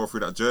not want to go through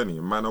that journey,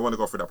 might not want to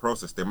go through that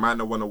process. They might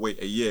not want to wait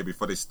a year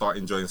before they start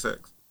enjoying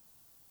sex.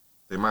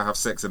 They might have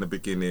sex in the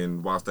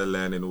beginning whilst they're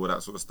learning all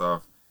that sort of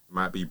stuff.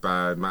 Might be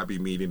bad, might be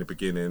mean in the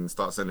beginning,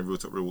 start sending real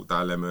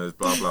dilemmas,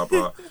 blah, blah,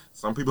 blah.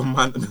 Some people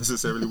might not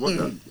necessarily want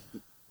that.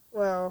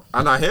 Well,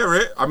 and I hear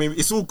it. I mean,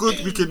 it's all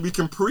good. We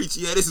can preach.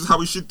 Yeah, this is how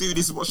we should do.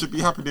 This is what should be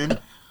happening.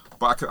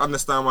 But I can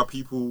understand why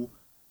people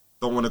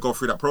don't want to go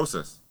through that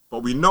process.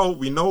 But we know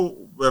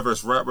whether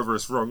it's right, whether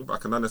it's wrong. But I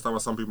can understand why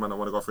some people might not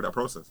want to go through that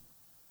process.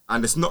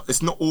 And it's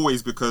not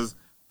always because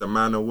the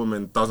man or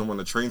woman doesn't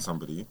want to train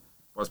somebody,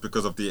 but it's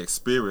because of the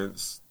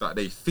experience that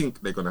they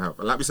think they're gonna have.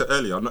 And like we said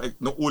earlier,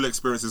 not all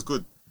experience is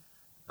good.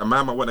 A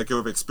man might want a girl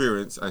with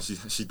experience, and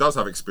she does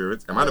have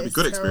experience. It might not be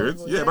good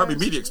experience. Yeah, it might be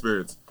media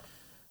experience.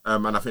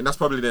 And I think that's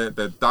probably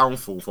the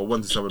downfall for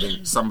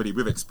wanting somebody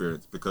with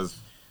experience, because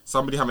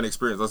somebody having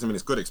experience doesn't mean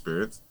it's good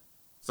experience.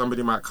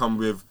 Somebody might come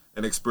with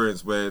an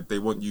experience where they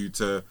want you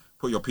to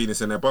put your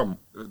penis in their bum.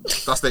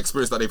 That's the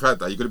experience that they've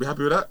had. Are you going to be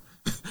happy with that?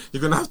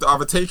 you're gonna have to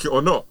either take it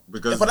or not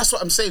because. Yeah, but that's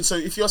what I'm saying. So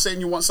if you're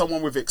saying you want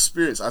someone with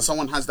experience and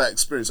someone has that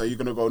experience, are you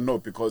gonna go no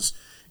because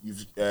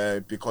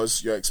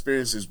your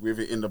experience is with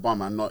it in the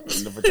bum and not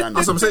in the vagina?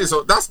 That's what I'm saying.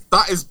 So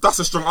that's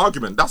a strong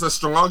argument. That's a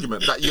strong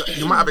argument that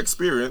you might have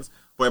experience,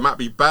 but it might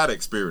be bad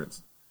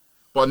experience.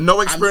 But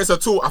no experience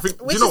at all. I think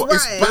Which you know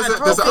is what? why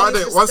There's an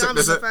idea. just One dumb second,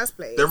 in the first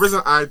place. there is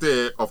an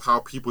idea of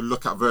how people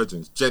look at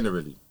virgins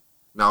generally.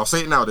 Now I'll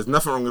say it now. There's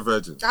nothing wrong with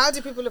virgins. How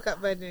do people look at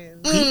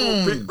virgins?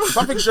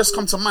 Something's just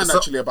come to mind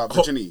actually about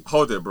virginity.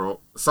 Hold it,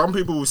 bro. Some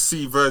people will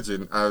see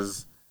virgin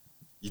as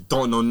you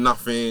don't know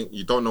nothing.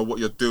 You don't know what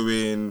you're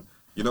doing.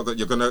 You're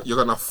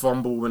gonna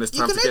fumble when it's You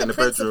time can to get know in the the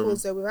bedroom.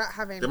 principles though without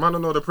having. They might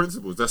not know the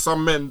principles. There's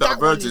some men that are one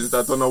virgins is-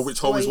 that don't know which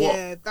hole is what.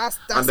 Yeah, that's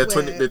And they're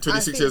where, 26 I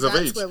think years of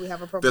that's age. Where we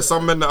have a problem. There's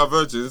some men that are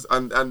virgins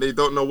and they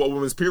don't know what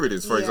woman's period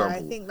is, for Yeah,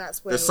 example. I think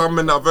that's where. There's some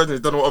men that are virgins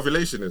that don't know what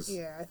ovulation is.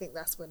 Yeah, I think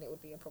that's when it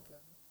would be a problem.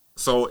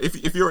 So if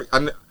you're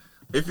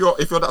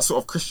that sort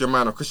of Christian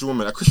man or Christian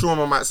woman, a Christian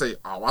woman might say,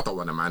 "Oh, I don't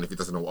want a man if he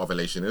doesn't know what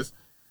ovulation is."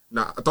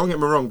 Now, don't get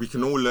me wrong, we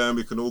can all learn,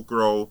 we can all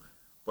grow,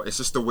 but it's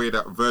just the way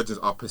that virgins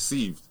are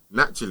perceived.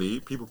 Naturally,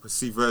 people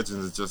perceive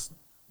virgins as just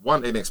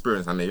one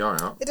inexperienced and they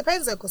are out. It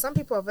depends though, because some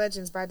people are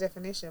virgins by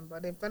definition,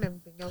 but they've done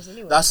everything else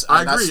anyway.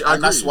 I agree.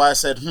 That's why I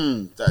said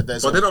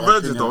there's But they're not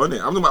virgins though, innit?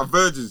 I'm talking about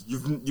virgins.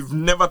 You've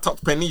never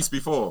touched penis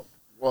before.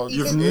 Well,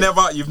 You've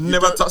You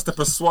never touched the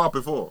pissoir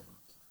before.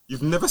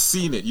 You've never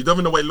seen it. You don't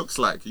even know what it looks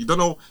like. You don't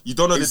know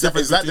the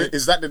difference between.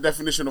 Is that the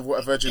definition of what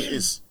a virgin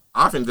is?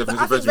 I think the But definition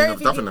I of think virgin very is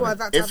few people are definitely.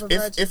 that type of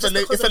virgin. If just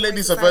because a of the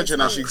lady's way a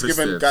virgin and society she's is.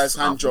 given guys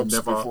hand I've jobs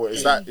never- before,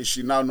 is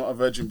she now not a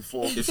virgin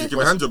before? If she's given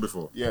a hand job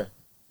before, Yeah,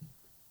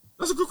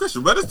 that's a good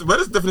question. Where does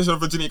the definition of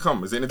virginity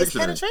come? Is it in the It's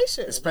dictionary?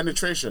 penetration. it's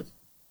penetration.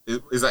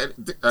 Is that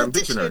The dictionary?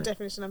 dictionary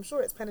definition, I'm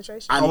sure it's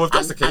penetration. Oh, if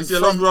that's the case, yeah, a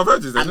lot of people are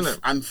virgins, then, isn't it?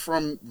 And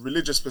from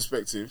religious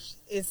perspectives,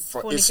 It's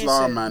for fornication.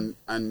 Islam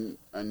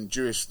and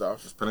Jewish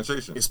stuff,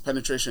 Penetration. it's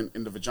penetration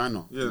in the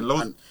vagina. Yeah,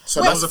 loads- And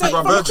so Wait, loads so of people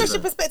are from a virgins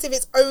Christian then. perspective,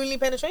 it's only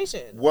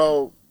penetration.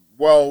 well,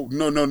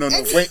 no.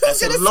 Wait, I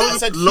said, gonna I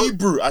said say-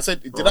 Hebrew.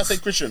 Did I say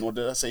Christian or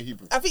did I say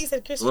Hebrew? I think you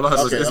said Christian All I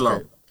heard was Okay, Islam.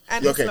 okay.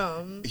 and Okay,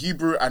 Islam.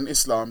 Hebrew and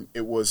Islam.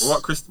 It was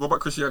What about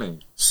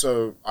Christianity?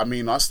 so. I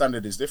mean, our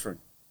standard is different.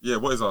 Yeah,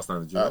 what is our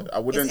standard? Do you know? I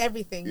wouldn't. It's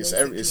everything, It's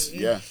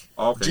basically. yeah.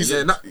 Oh, okay.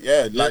 Jesus,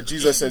 yeah, like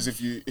Jesus says,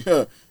 if you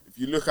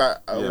look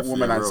at a Yeah,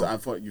 woman for and real.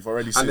 and thought you've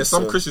already seen. and there's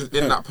some so- Christians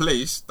in that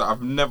place that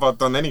have never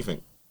done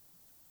anything.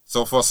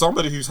 So for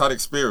somebody who's had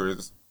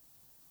experience,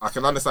 I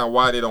can understand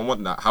why they don't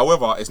want that.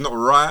 However, it's not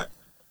right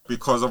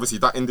because obviously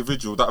that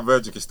individual, that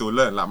virgin, can still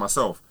learn. Like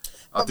myself,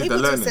 I But did the people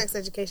do learning. sex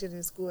education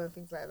in school and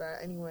things like that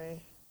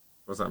anyway.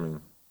 What's that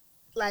mean?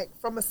 Like,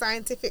 from a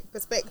scientific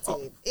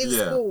perspective, in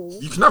Yeah, school.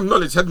 you can have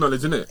knowledge, head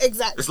knowledge, innit?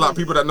 Exactly. It's like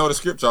people that know the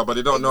scripture, but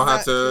they don't know how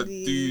to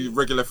Exactly. do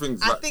regular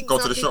things, I like think go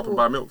to some the shop and people-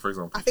 buy milk, for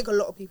example. I think a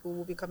lot of people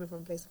will be coming from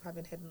a place of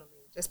having head knowledge,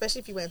 especially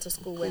if you went to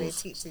school where they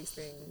teach these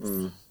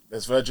things.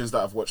 There's virgins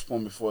that have watched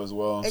porn before as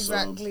well. so,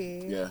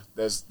 Exactly. yeah,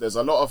 there's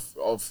a lot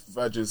of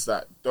virgins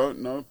that don't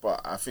know, but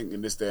I think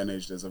in this day and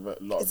age, there's a lot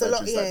It's of a lot.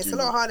 virgins Yeah, that it's do a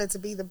lot know. harder to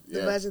be the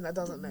Yeah. virgin that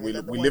doesn't know. We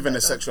than the live one in a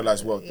that does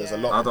sexualized know. world. There's a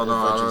Yeah. lot. I don't know.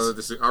 of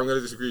virgins. I'm going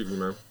to disagree with you,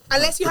 man.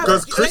 Unless you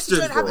Because have, Christians,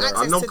 unless you don't have bro, I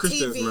access know to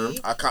Christians, TV, man. you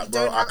I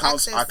don't have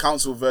access.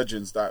 counsel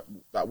virgins that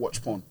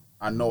watch porn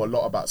and know a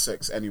lot about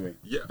sex anyway.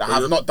 Yeah, that but have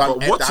you're- not done but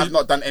that watching- have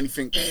not done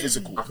anything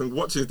physical, I think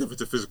watching is different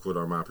to physical,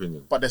 though, in my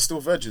opinion. but they're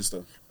still virgins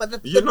though. But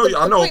the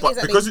I know, point but is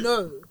that because they you-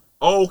 know.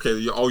 Oh, okay.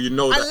 You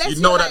know that. Unless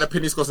You know you're that the like-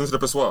 pennies goes into the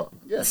pissoir.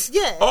 Yeah.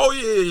 Yeah. Oh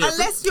yeah.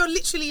 Unless you're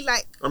literally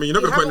like. I mean, you're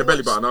not gonna put it in the belly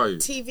haven't button, are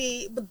watched you?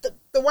 TV, but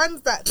the ones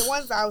that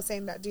I was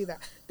saying that do that,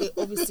 they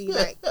obviously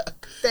like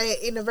they're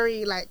in a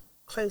very like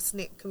close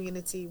knit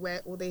community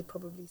where all they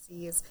probably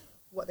see is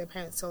what their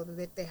parents told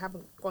them. They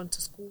haven't gone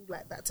to school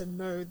like that to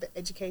know the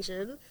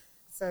education.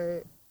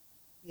 So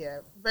yeah,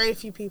 very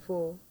few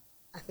people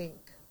I think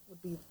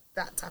would be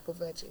that type of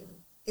virgin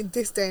in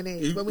this day and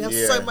age when we have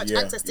so much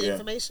access to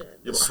information.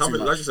 Yeah, It's but too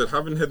like much. you said,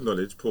 having head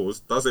knowledge,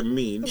 doesn't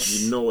mean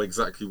you know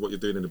exactly what you're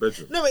doing in the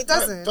bedroom. No, it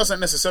doesn't.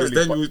 Doesn't necessarily,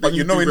 Then but, you- but then you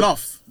you know do the-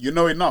 enough. You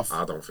know enough.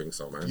 I don't think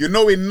so, man. You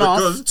know enough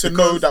Because- to know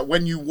because- that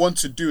when you want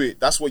to do it,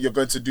 that's what you're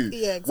going to do.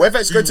 Yeah, exactly. Whether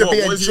it's going to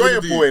be What is he gonna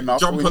enjoyable do? enough.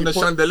 Jump when on you the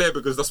put- chandelier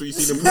because that's what you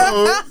see in the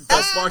No,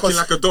 that's barking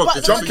like a dog. But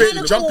You're the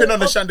jumping. Jumping on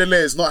the mechanical- chandelier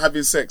is not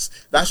having sex.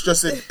 That's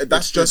just It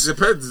that's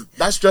depends.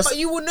 But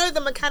you will know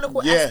the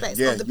mechanical Yeah, aspects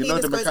yeah, of the you know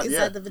penis the goes mecha- inside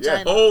yeah, the yeah.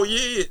 vagina. Oh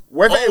yeah.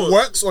 whether Oh, it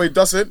works or it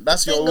doesn't.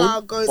 That's your Finger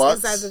own. goes but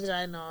inside the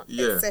vagina,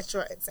 Yeah.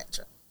 etc.,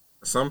 etc.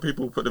 Some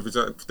people put their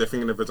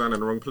finger in the vagina in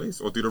the wrong place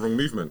or do the wrong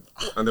movement,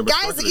 and then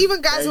Guys,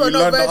 even guys And who are you not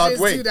learn the hard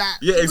virgins way. do that.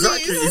 Yeah,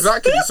 exactly, Please.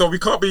 exactly. So we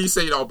can't be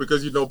saying, oh,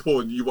 because you know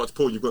porn, you watch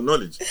porn, you've got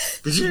knowledge.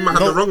 Because you might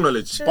have the wrong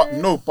knowledge.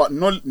 But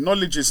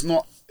knowledge is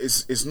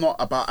not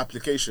about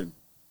application,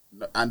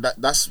 and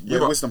that's where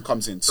but wisdom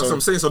comes in. That's what So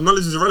I'm saying. So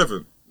knowledge is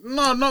irrelevant.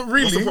 No, not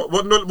really.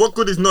 What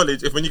good is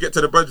knowledge if when you get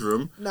to the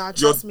bedroom, Nah, you're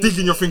trust me.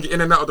 digging your finger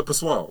in and out of the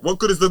pissoir? What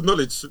good is the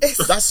knowledge?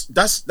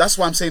 That's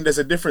why I'm saying there's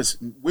a difference.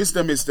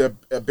 Wisdom is the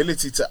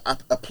ability to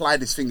apply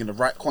this thing in the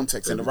right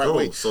context, in the right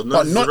way. So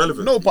knowledge is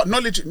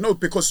irrelevant. No,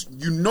 because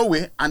you know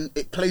it and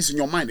it plays in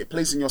your mind, it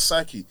plays in your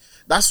psyche.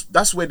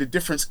 That's where the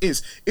difference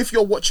is. If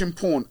you're watching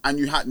porn and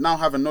you now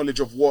have a knowledge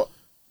of what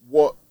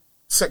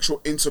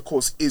sexual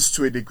intercourse is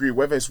to a degree,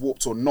 whether it's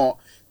warped or not,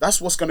 that's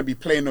what's going to be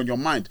playing on your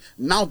mind.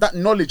 Now that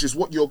knowledge is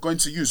what you're going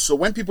to use. So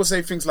when people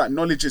say things like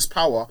knowledge is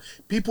power,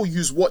 people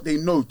use what they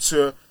know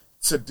to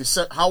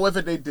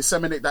however they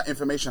disseminate that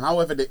information,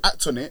 however they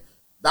act on it,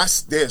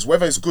 that's theirs,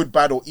 whether it's good,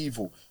 bad, or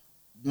evil.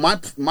 My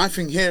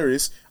thing here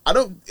is,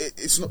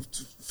 it's not,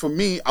 for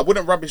me, I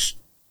wouldn't rubbish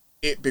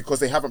it because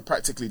they haven't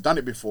practically done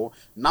it before.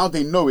 Now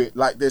they know it.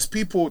 Like there's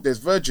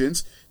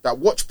virgins that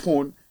watch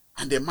porn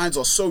and their minds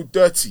are so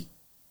dirty.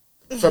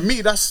 For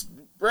me, that's,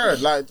 bro,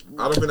 like...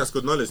 I don't think that's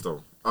good knowledge,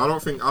 though. I don't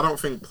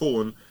think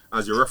porn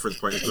as your reference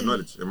point is good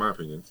knowledge, in my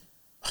opinion.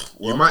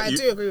 I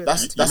do agree with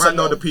that. You might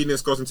know the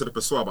penis goes into the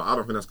pissoir, but I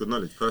don't think that's good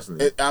knowledge,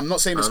 personally. I'm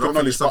not saying it's good knowledge.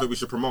 knowledge. It's something we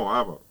should promote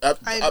either.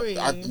 I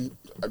agree.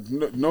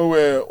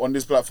 Nowhere on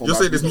this platform. You're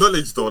saying there's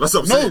knowledge, though. That's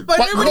what I'm saying. But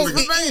no, nobody's it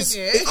is.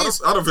 promoting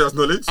it. I don't think that's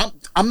knowledge.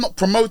 I'm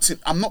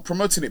not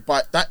promoting it,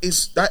 but that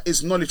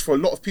is knowledge for a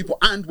lot of people,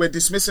 and we're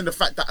dismissing the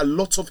fact that a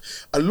lot of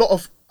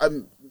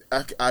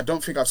I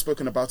don't think I've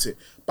spoken about it,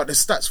 but the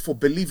stats for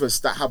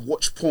believers that have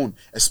watched porn,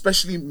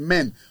 especially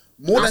men,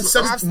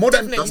 That's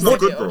not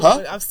good, bro.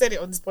 Huh? I've said it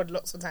on this pod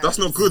lots of times. That's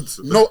not good.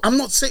 No, I'm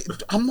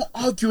not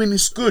arguing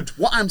it's good.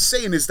 What I'm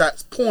saying is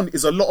that porn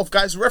is a lot of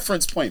guys'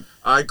 reference point.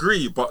 I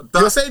agree, but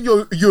You're saying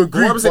you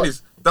agree, what I'm saying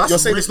is, you're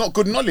saying it's not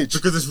good knowledge.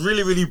 Because it's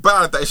really, really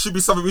bad that it should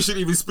be something we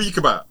shouldn't even speak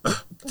about. But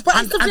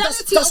it's the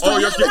reality. that's the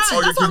reality.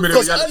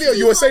 Because earlier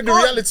you were saying the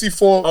reality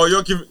for... Oh,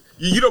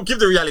 you don't give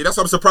the reality. That's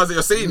why I'm surprised that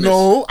you're saying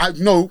no, this.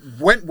 No,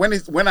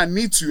 when I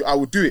need to, I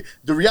will do it.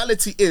 The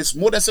reality is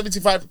more than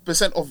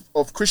 75%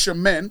 of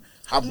Christian men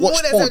have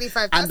watched porn,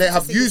 and they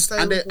have used so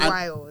and they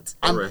wild.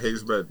 Amber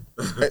hates men.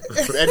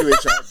 Anyway,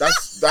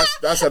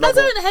 that's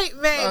another. I don't hate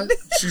men.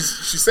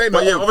 She's saying,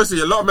 but yeah,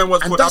 obviously a lot of men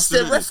watch porn. That's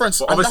absolutely. their reference.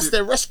 But and that's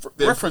their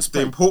reference. The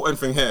important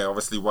thing here,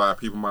 obviously, why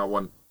people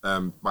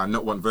might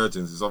not want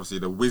virgins, is obviously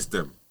the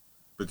wisdom,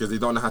 because they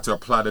don't know how to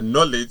apply the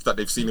knowledge that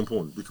they've seen in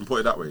porn. We can put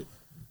it that way.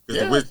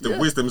 Because the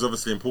wisdom is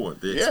obviously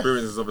important. The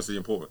experience is obviously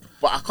important.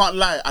 But I can't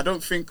lie. I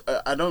don't think.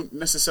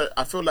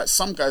 I feel like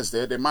some guys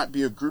there might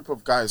be a group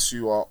of guys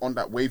who are on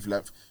that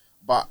wavelength.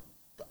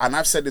 And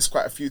I've said this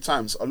quite a few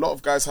times. A lot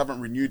of guys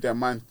haven't renewed their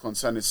mind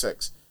concerning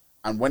sex,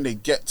 and when they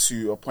get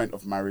to a point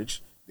of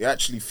marriage, they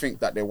actually think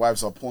that their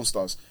wives are porn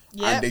stars,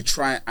 and they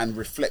try and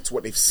reflect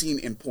what they've seen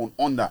in porn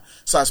on that.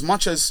 So as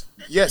much as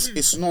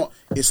it's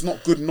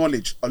not good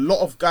knowledge, a lot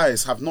of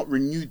guys have not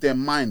renewed their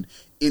mind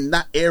in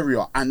that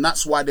area, and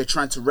that's why they're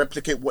trying to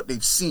replicate what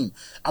they've seen.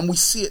 And we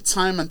see it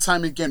time and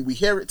time again. We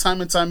hear it time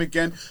and time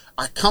again.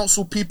 I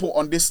counsel people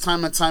on this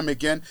time and time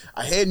again.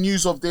 I hear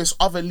news of this,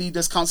 other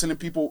leaders counseling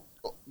people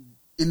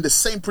in the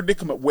same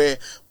predicament where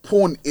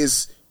porn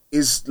is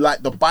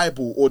like the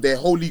Bible or their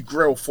holy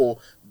grail for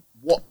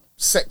what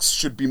sex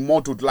should be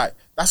modeled like.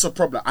 That's a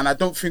problem, and I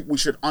don't think we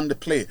should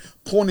underplay it.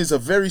 Porn is a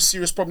very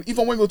serious problem.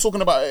 Even when we were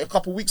talking about it a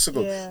couple of weeks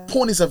ago,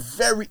 porn is a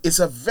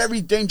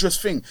very dangerous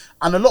thing,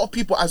 and a lot of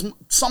people, as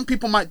some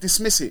people might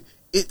dismiss it,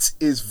 it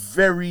is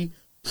very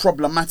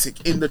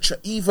problematic in the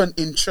even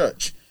in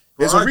church.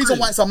 There's a reason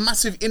why it's a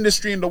massive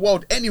industry in the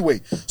world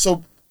anyway.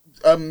 So,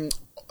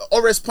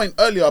 Ore's point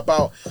earlier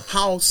about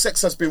how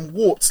sex has been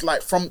warped,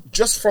 like from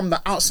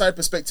the outside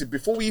perspective,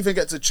 before we even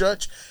get to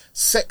church,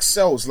 sex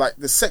sells. Like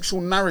the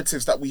sexual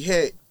narratives that we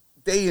hear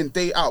day in,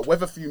 day out,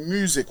 whether through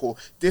music or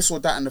this or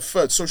that and the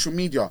third, social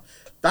media,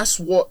 that's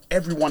what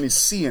everyone is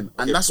seeing,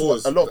 and that's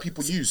what a lot of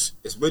people use.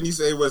 It's when you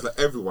say words like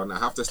everyone, I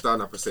have to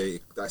stand up and say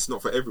that's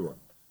not for everyone.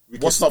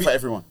 What's not for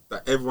everyone?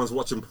 That everyone's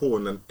watching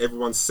porn, and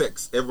everyone's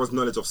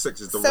knowledge of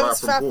sex is derived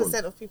from porn.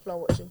 75% of people are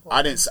watching porn.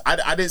 I didn't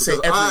say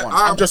everyone.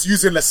 I'm just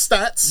using the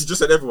stats. You just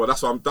said everyone.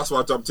 That's why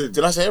I jumped in.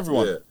 Did I say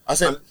everyone? Yeah. I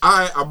said, and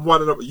I am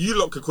one of them. You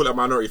lot could call it a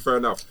minority, fair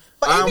enough.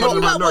 But even if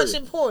you're not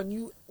watching porn,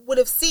 you would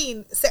have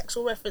seen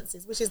sexual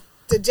references, which is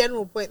the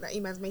general point that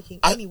Iman's making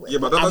anyway. Yeah,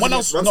 but that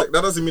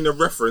doesn't mean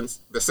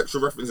the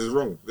sexual reference is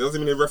wrong. It doesn't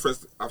mean the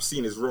reference I've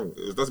seen is wrong.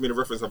 It doesn't mean the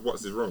reference I've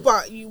watched is wrong.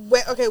 But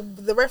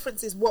the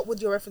references, what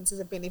would your references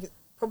have been? If it's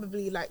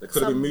probably like it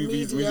could have been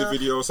movies, music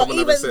videos, but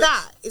even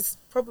that is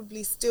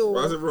probably still.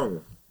 Why is it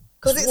wrong?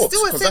 Because it's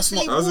still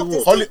essentially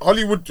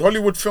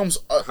Hollywood films.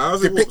 How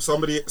is it warped?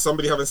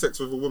 Somebody having sex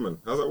with a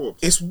woman. How's that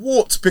warped? It's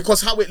warped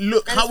because how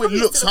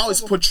it's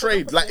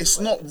portrayed. Like it's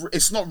not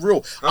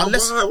real.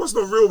 What's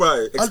not real about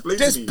it? Explain to me.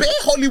 There's bare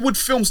Hollywood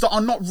films that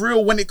are not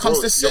real when it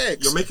comes to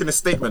sex. You're making a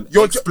statement.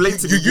 Explain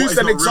to me. You used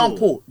an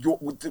example.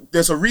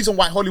 There's a reason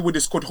why Hollywood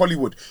is called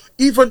Hollywood.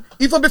 Even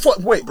before.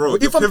 Wait, bro.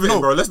 You're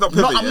pivoting, bro. Let's not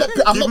pivot.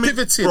 I'm not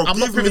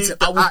pivoting.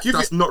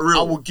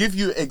 I will give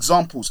you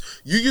examples.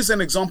 You used an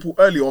example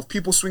earlier of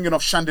people swinging swinging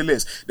off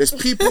chandeliers. There's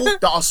people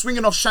that are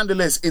swinging off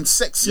chandeliers in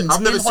sex scenes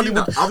I've never in seen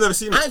Hollywood. that. I've never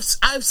seen that.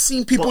 I've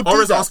seen people But do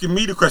Aura's that. asking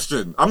me the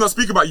question. I'm not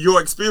speaking about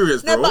your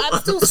experience, bro. No, but I'm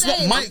still It's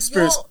saying. not my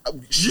experience.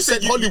 She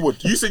said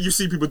Hollywood. You said you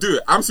see people do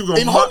it. I'm speaking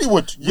In on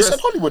Hollywood. You said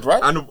Hollywood,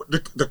 right? And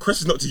the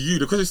question's not to you.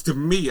 The question's to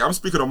me. I'm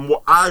speaking on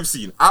what I've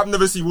seen. I've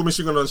never seen women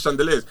swinging on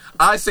chandeliers.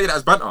 I say that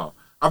as banter.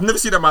 I've never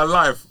seen that in my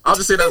life. I'll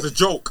just say that as a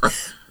joke.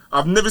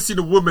 I've never seen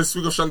a woman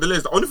swing off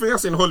chandeliers. The only thing I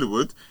see in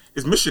Hollywood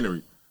is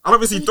missionary. I don't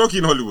even see doggy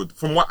in Hollywood,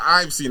 from what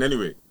I've seen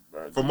anyway.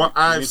 From what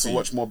You I've need seen. to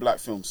watch more black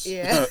films.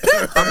 Yeah.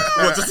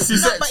 What, just to see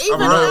sex? but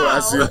even I'm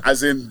right. now-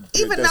 As in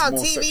Even there's now, more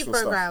TV sexual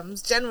stuff.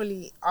 programs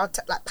generally are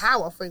like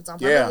Power, for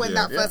example. I Yeah. remember when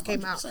that first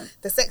came 100%. out,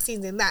 the sex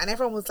scenes in that, and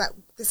everyone was like,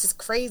 "This is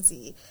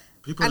crazy."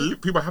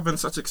 People are having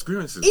such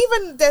experiences.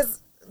 Even there's,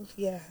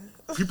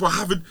 People are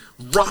having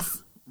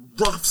rough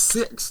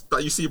sex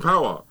that you see in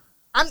Power.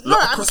 I'm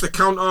Across the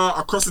counter,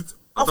 across the...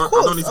 I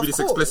don't need to be this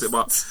explicit,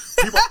 but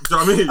people, do you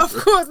know what I mean?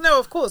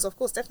 Of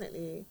course,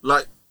 definitely.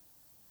 Like,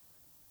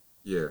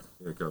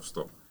 go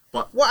stop.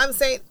 But What I'm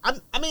saying, I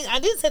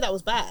didn't say that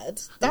was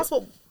bad. That's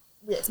what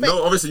we expect.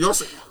 no, obviously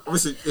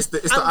it's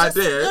the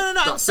idea I'm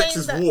that sex saying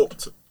is that-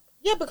 warped.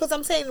 Yeah, because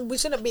I'm saying we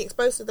shouldn't be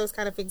exposed to those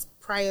kind of things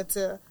prior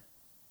to.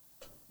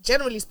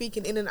 Generally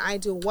speaking, in an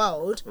ideal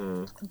world,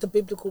 the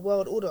biblical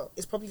world order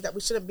is probably that we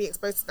shouldn't be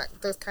exposed to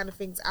those kind of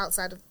things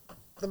outside of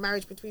the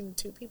marriage between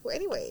two people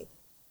anyway.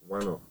 Why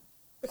not?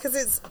 Because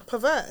it's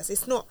perverse.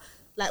 It's not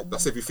like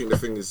That's if you think the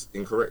thing is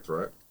incorrect,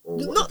 right? Or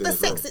what not thing the is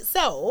sex wrong.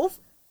 itself,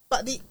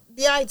 but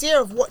the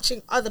idea of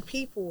watching other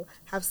people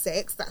have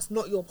sex that's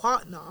not your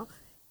partner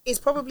is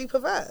probably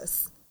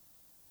perverse.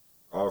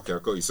 Oh, okay, I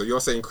got you. So you're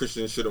saying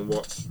Christians shouldn't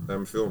watch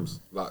films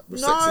like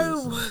with sex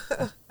scenes?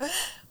 No.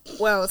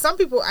 Well, some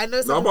people I know.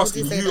 No, Some I'm people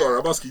asking do say you, that. or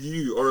I'm asking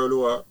you,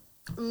 Orolua,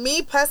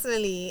 Me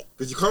personally,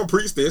 because you can't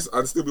preach this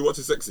and still be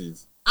watching sex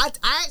scenes. I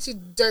actually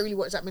don't really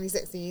watch that many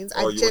sex scenes. Oh,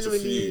 I you watch a generally.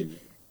 few.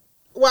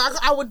 Well,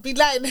 I would be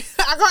lying. I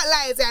can't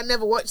lie and say I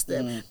never watched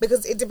them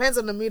because it depends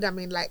on the mood I'm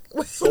in. Like,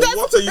 So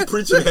what are you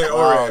preaching here,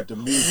 Ore? the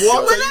mood.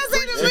 What when are I you say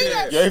the preaching mood,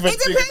 here? You're even it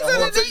depends thinking on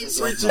about the What are you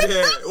nature. preaching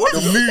here? What The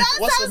are you mood. That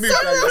What's the sounds mood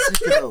so that you're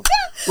speaking of?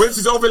 when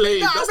she's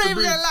overlaid? No, That's I'm the not even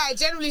mood. gonna lie.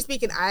 Generally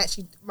speaking, I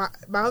actually my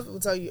husband will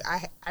tell you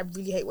I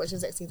really hate watching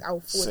sex scenes. I will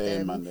forward Same,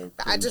 them. man, they're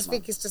But I just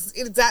cringe, think it's just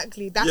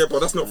exactly that's Yeah,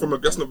 but that's not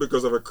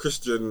because of a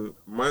Christian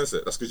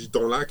mindset. That's because you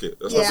don't like it.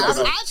 That's yeah. not because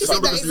I of- actually that's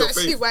think not that because is of your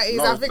actually faith. what it is.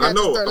 No, I think I I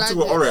know. just don't I'm like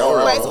talking it. about Ore.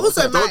 But it's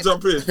also Don't mad.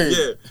 jump in.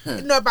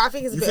 Yeah. No, but I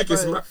think it's a You bit think of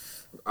it's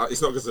both.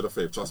 it's not because of the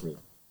faith, trust me.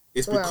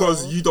 It's Well-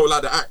 because you don't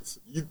like the act.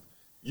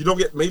 You don't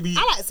get maybe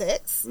I like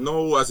sex.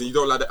 no, as in you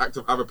don't like the act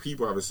of other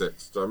people having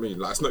sex. Do you know what I mean?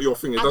 Like it's not your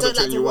thing. It I doesn't don't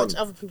like turn to you watch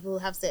on. other people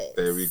have sex.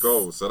 There we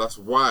go. So that's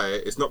why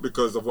it's not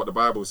because of what the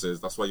Bible says.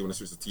 That's why you want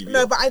to switch the TV.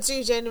 No, on. but I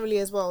do generally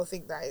as well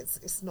think that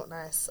it's not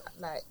nice.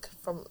 Like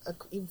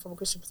even from a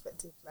Christian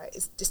perspective, like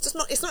it's just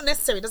not. It's not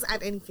necessary. It doesn't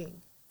add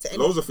anything to anything.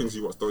 Loads of things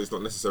you watch though. It's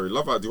not necessary.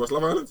 Love Island. Do you watch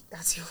Love Island?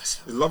 That's yours.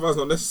 Love Island's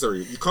not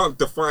necessary. You can't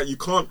define. You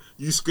can't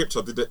use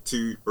scripture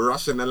to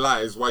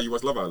rationalize why you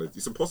watch Love Island.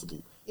 It's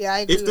impossible. Yeah, I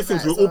agree. If the with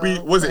things that will as all be,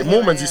 well. was it But here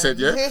Mormons? I You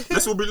said, am. yeah.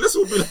 Let's all be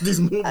like these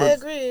I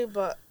Mormons. agree,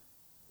 but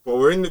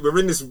We're in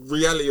this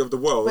reality of the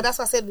world. that's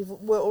what I said.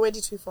 We're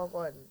already too far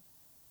gone.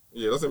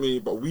 Yeah, doesn't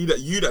mean. But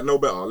you that know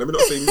better. Let me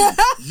not say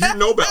me. You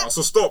know better.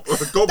 So stop.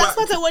 Go That's back.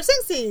 why I watch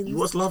sex scenes. You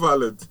watch Love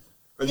Island.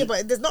 And Yeah, you-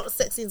 but there's not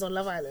sex scenes on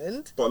Love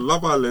Island. but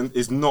Love Island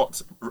is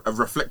not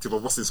reflective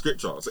of what's in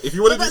scripture. So if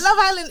you want Yeah, to but Love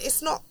Island,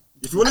 it's not.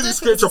 if you want I to do don't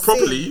think it's scripture a sin.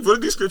 properly, if you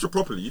want to do scripture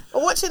properly,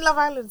 But watching Love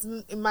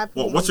Island, in my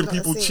opinion, watching is not a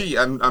people sin. cheat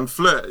and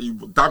flirt,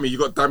 you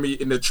got Dammy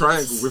in the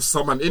triangle with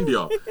someone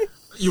India.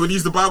 You would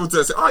use the Bible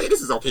to say, oh yeah,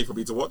 this is okay for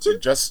me to watch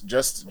it. Just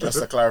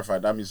to clarify,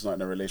 that means not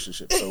in a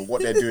relationship. So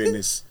what they're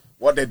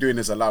doing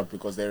is allowed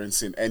because they're in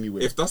sin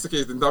anyway. If that's the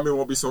case, then Dammy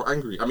won't be so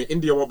angry. I mean,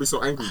 India won't be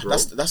so angry, bro.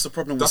 That's the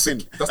problem with That's sin.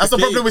 the That's the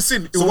game. problem with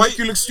sin. It So will why- make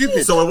you look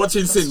stupid. So we're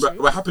watching sin, but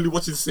we're happily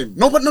watching sin.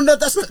 No,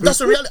 that's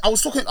the reality. I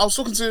was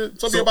talking to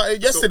Toby So- about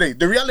it yesterday.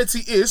 The reality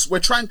is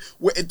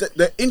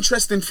the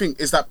interesting thing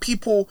is that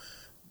people,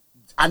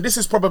 and this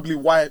is probably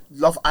why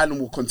Love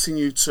Island will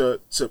continue to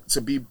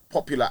be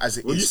popular as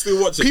it is. Will you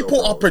still watch it, People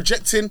though, are bro?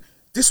 projecting.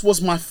 This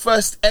was my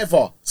first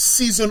ever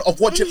season of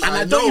watching, and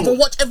I don't know. even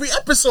watch every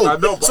episode. I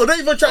know, but- so don't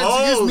even try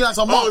to use me as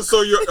a mark.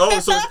 so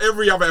it's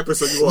every other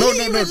episode you watch. No,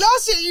 Even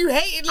last year you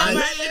hated Love I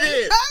Island.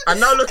 hated it. And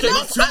now look at you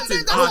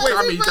tweeting.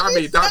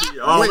 Oh, Dabby.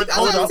 Oh, Wait,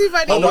 hold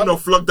on. I want to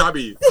flog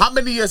Dabby. How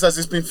many years has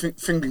this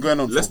thing been going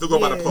on? Let's for? not go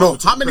by the Yeah.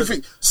 past. No, how many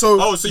things? So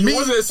you me-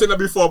 wasn't a sinner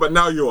before, but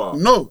now you are.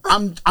 No,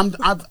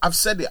 I've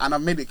said it and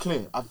I've made it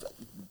clear.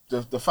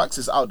 The facts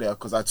is out there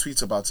because I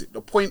tweet about it. The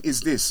point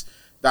is this: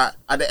 that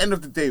at the end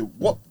of the day,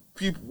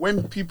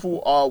 when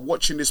people are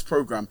watching this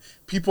program,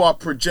 people are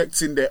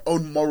projecting their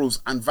own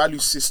morals and value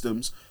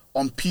systems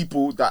on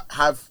people that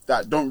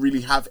don't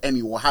really have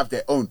any or have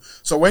their own.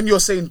 So when you're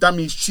saying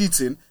Dammy's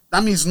cheating,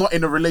 That means not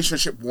in a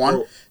relationship, one.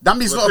 Bro, that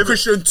means not a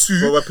Christian,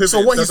 two.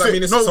 So what he's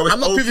saying, no, I'm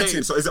not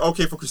pivoting. So is it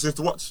okay for Christians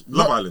to watch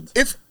Love Island?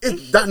 If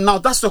that, now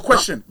that's the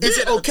question. Is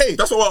it okay?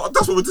 That's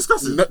what we're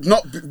discussing.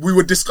 We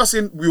were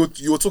discussing,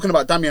 you were talking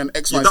about Damian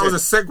X, Y, that was a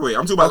segue.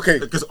 I'm talking about,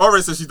 because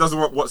Ora says she doesn't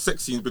want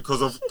sex scenes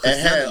because of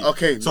Christianity.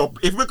 Okay. So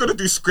if we're going to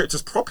do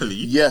scriptures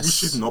properly, we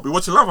should not be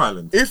watching Love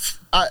Island.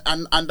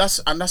 And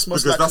that's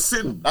most because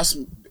likely, that's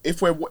sin.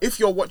 If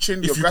you're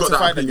watching, you're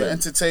gratified and you're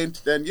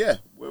entertained, then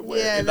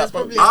we're in that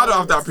boat. I don't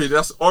have that opinion.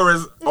 That's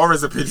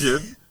Ora's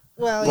opinion.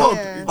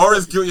 Well,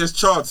 Ora's guilty as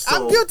charged. So.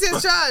 I'm guilty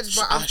as charged,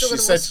 but I'm still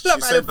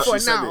going to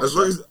watch Love Island for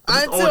now.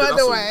 Until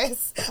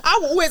otherwise, I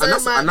will always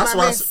earn my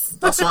mess.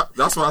 That's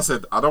why I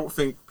said I don't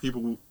think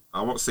people.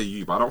 I won't say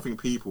you, but I don't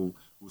think people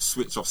will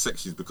switch off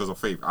sections because of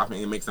faith. I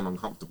think it makes them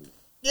uncomfortable.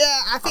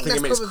 Yeah, I think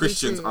it makes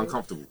Christians true.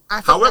 uncomfortable.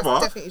 However,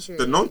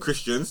 the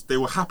non-Christians, they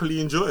will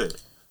happily enjoy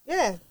it.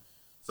 Yeah.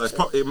 So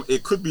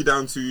it could be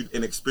down to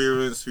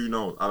inexperience. Who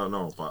knows? I don't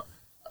know, but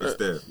it's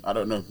there. I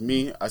don't know.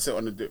 Me, I sit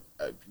on the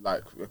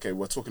okay,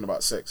 we're talking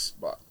about sex,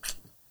 but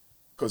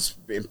because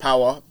in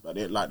Power, I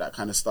didn't like that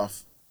kind of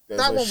stuff.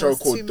 There's a show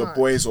called The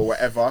Boys or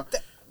whatever.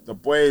 The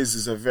Boys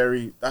is a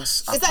very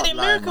is that the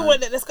American one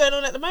that's going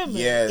on at the moment?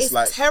 Yeah, it's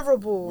like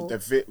terrible.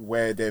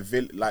 Where they're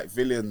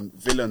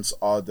villains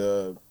are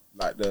the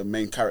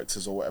main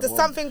characters or whatever. The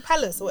Something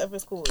Palace or whatever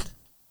it's called.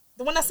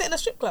 The one that's set in a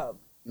strip club.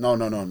 No.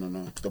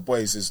 The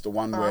Boys is the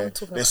one where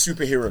they're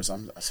superheroes.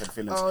 I said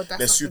villains. Oh, they're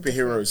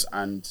superheroes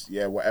and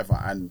whatever.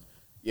 And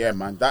yeah,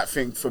 man, that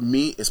thing for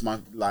me is my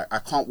I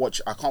can't watch.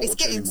 It's watch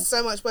getting anymore.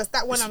 so much worse.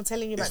 That one I'm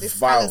telling you about, this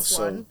vile, Palace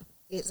one,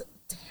 it's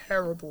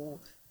terrible.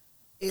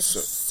 It's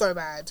so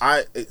bad.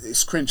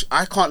 It's cringe.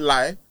 I can't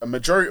lie. A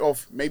majority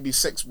of maybe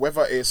sex,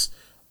 whether it's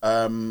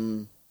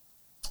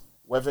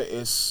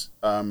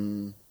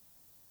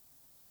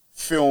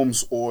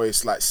films or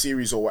it's like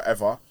series or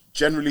whatever.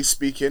 Generally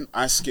speaking,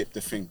 I skip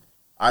the thing.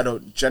 I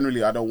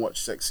don't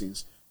watch sex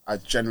scenes. I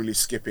generally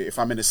skip it. If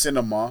I'm in a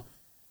cinema,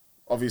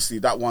 obviously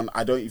that one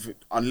I don't even,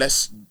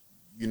 unless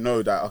you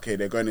know that okay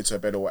they're going into a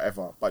bed or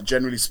whatever. But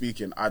generally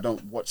speaking, I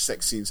don't watch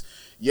sex scenes.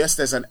 Yes,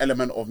 there's an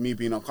element of me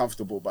being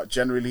uncomfortable, but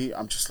generally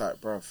I'm just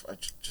like, bruv,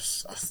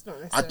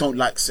 I don't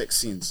like sex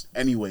scenes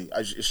anyway.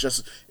 It's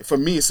just for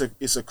me,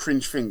 it's a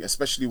cringe thing,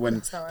 especially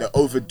when they're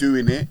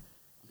overdoing it.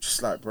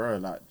 Just like, bro,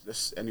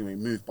 just anyway,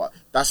 move. But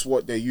that's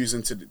what they're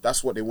using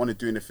that's what they want to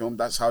do in the film.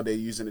 That's how they're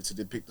using it to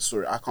depict the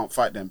story. I can't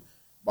fight them.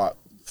 But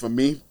for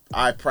me,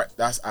 as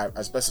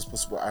best as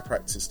possible, I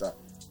practice that.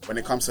 When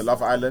it comes to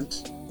Love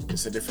Island,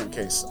 it's a different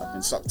case. I've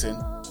been sucked in.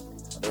 I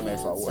don't know if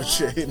I'll watch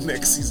it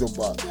next season,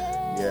 but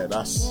yeah,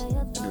 that's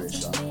anyway,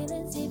 Sean.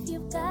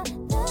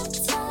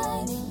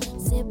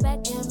 Sit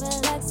back and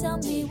relax, tell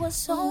me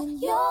what's on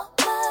your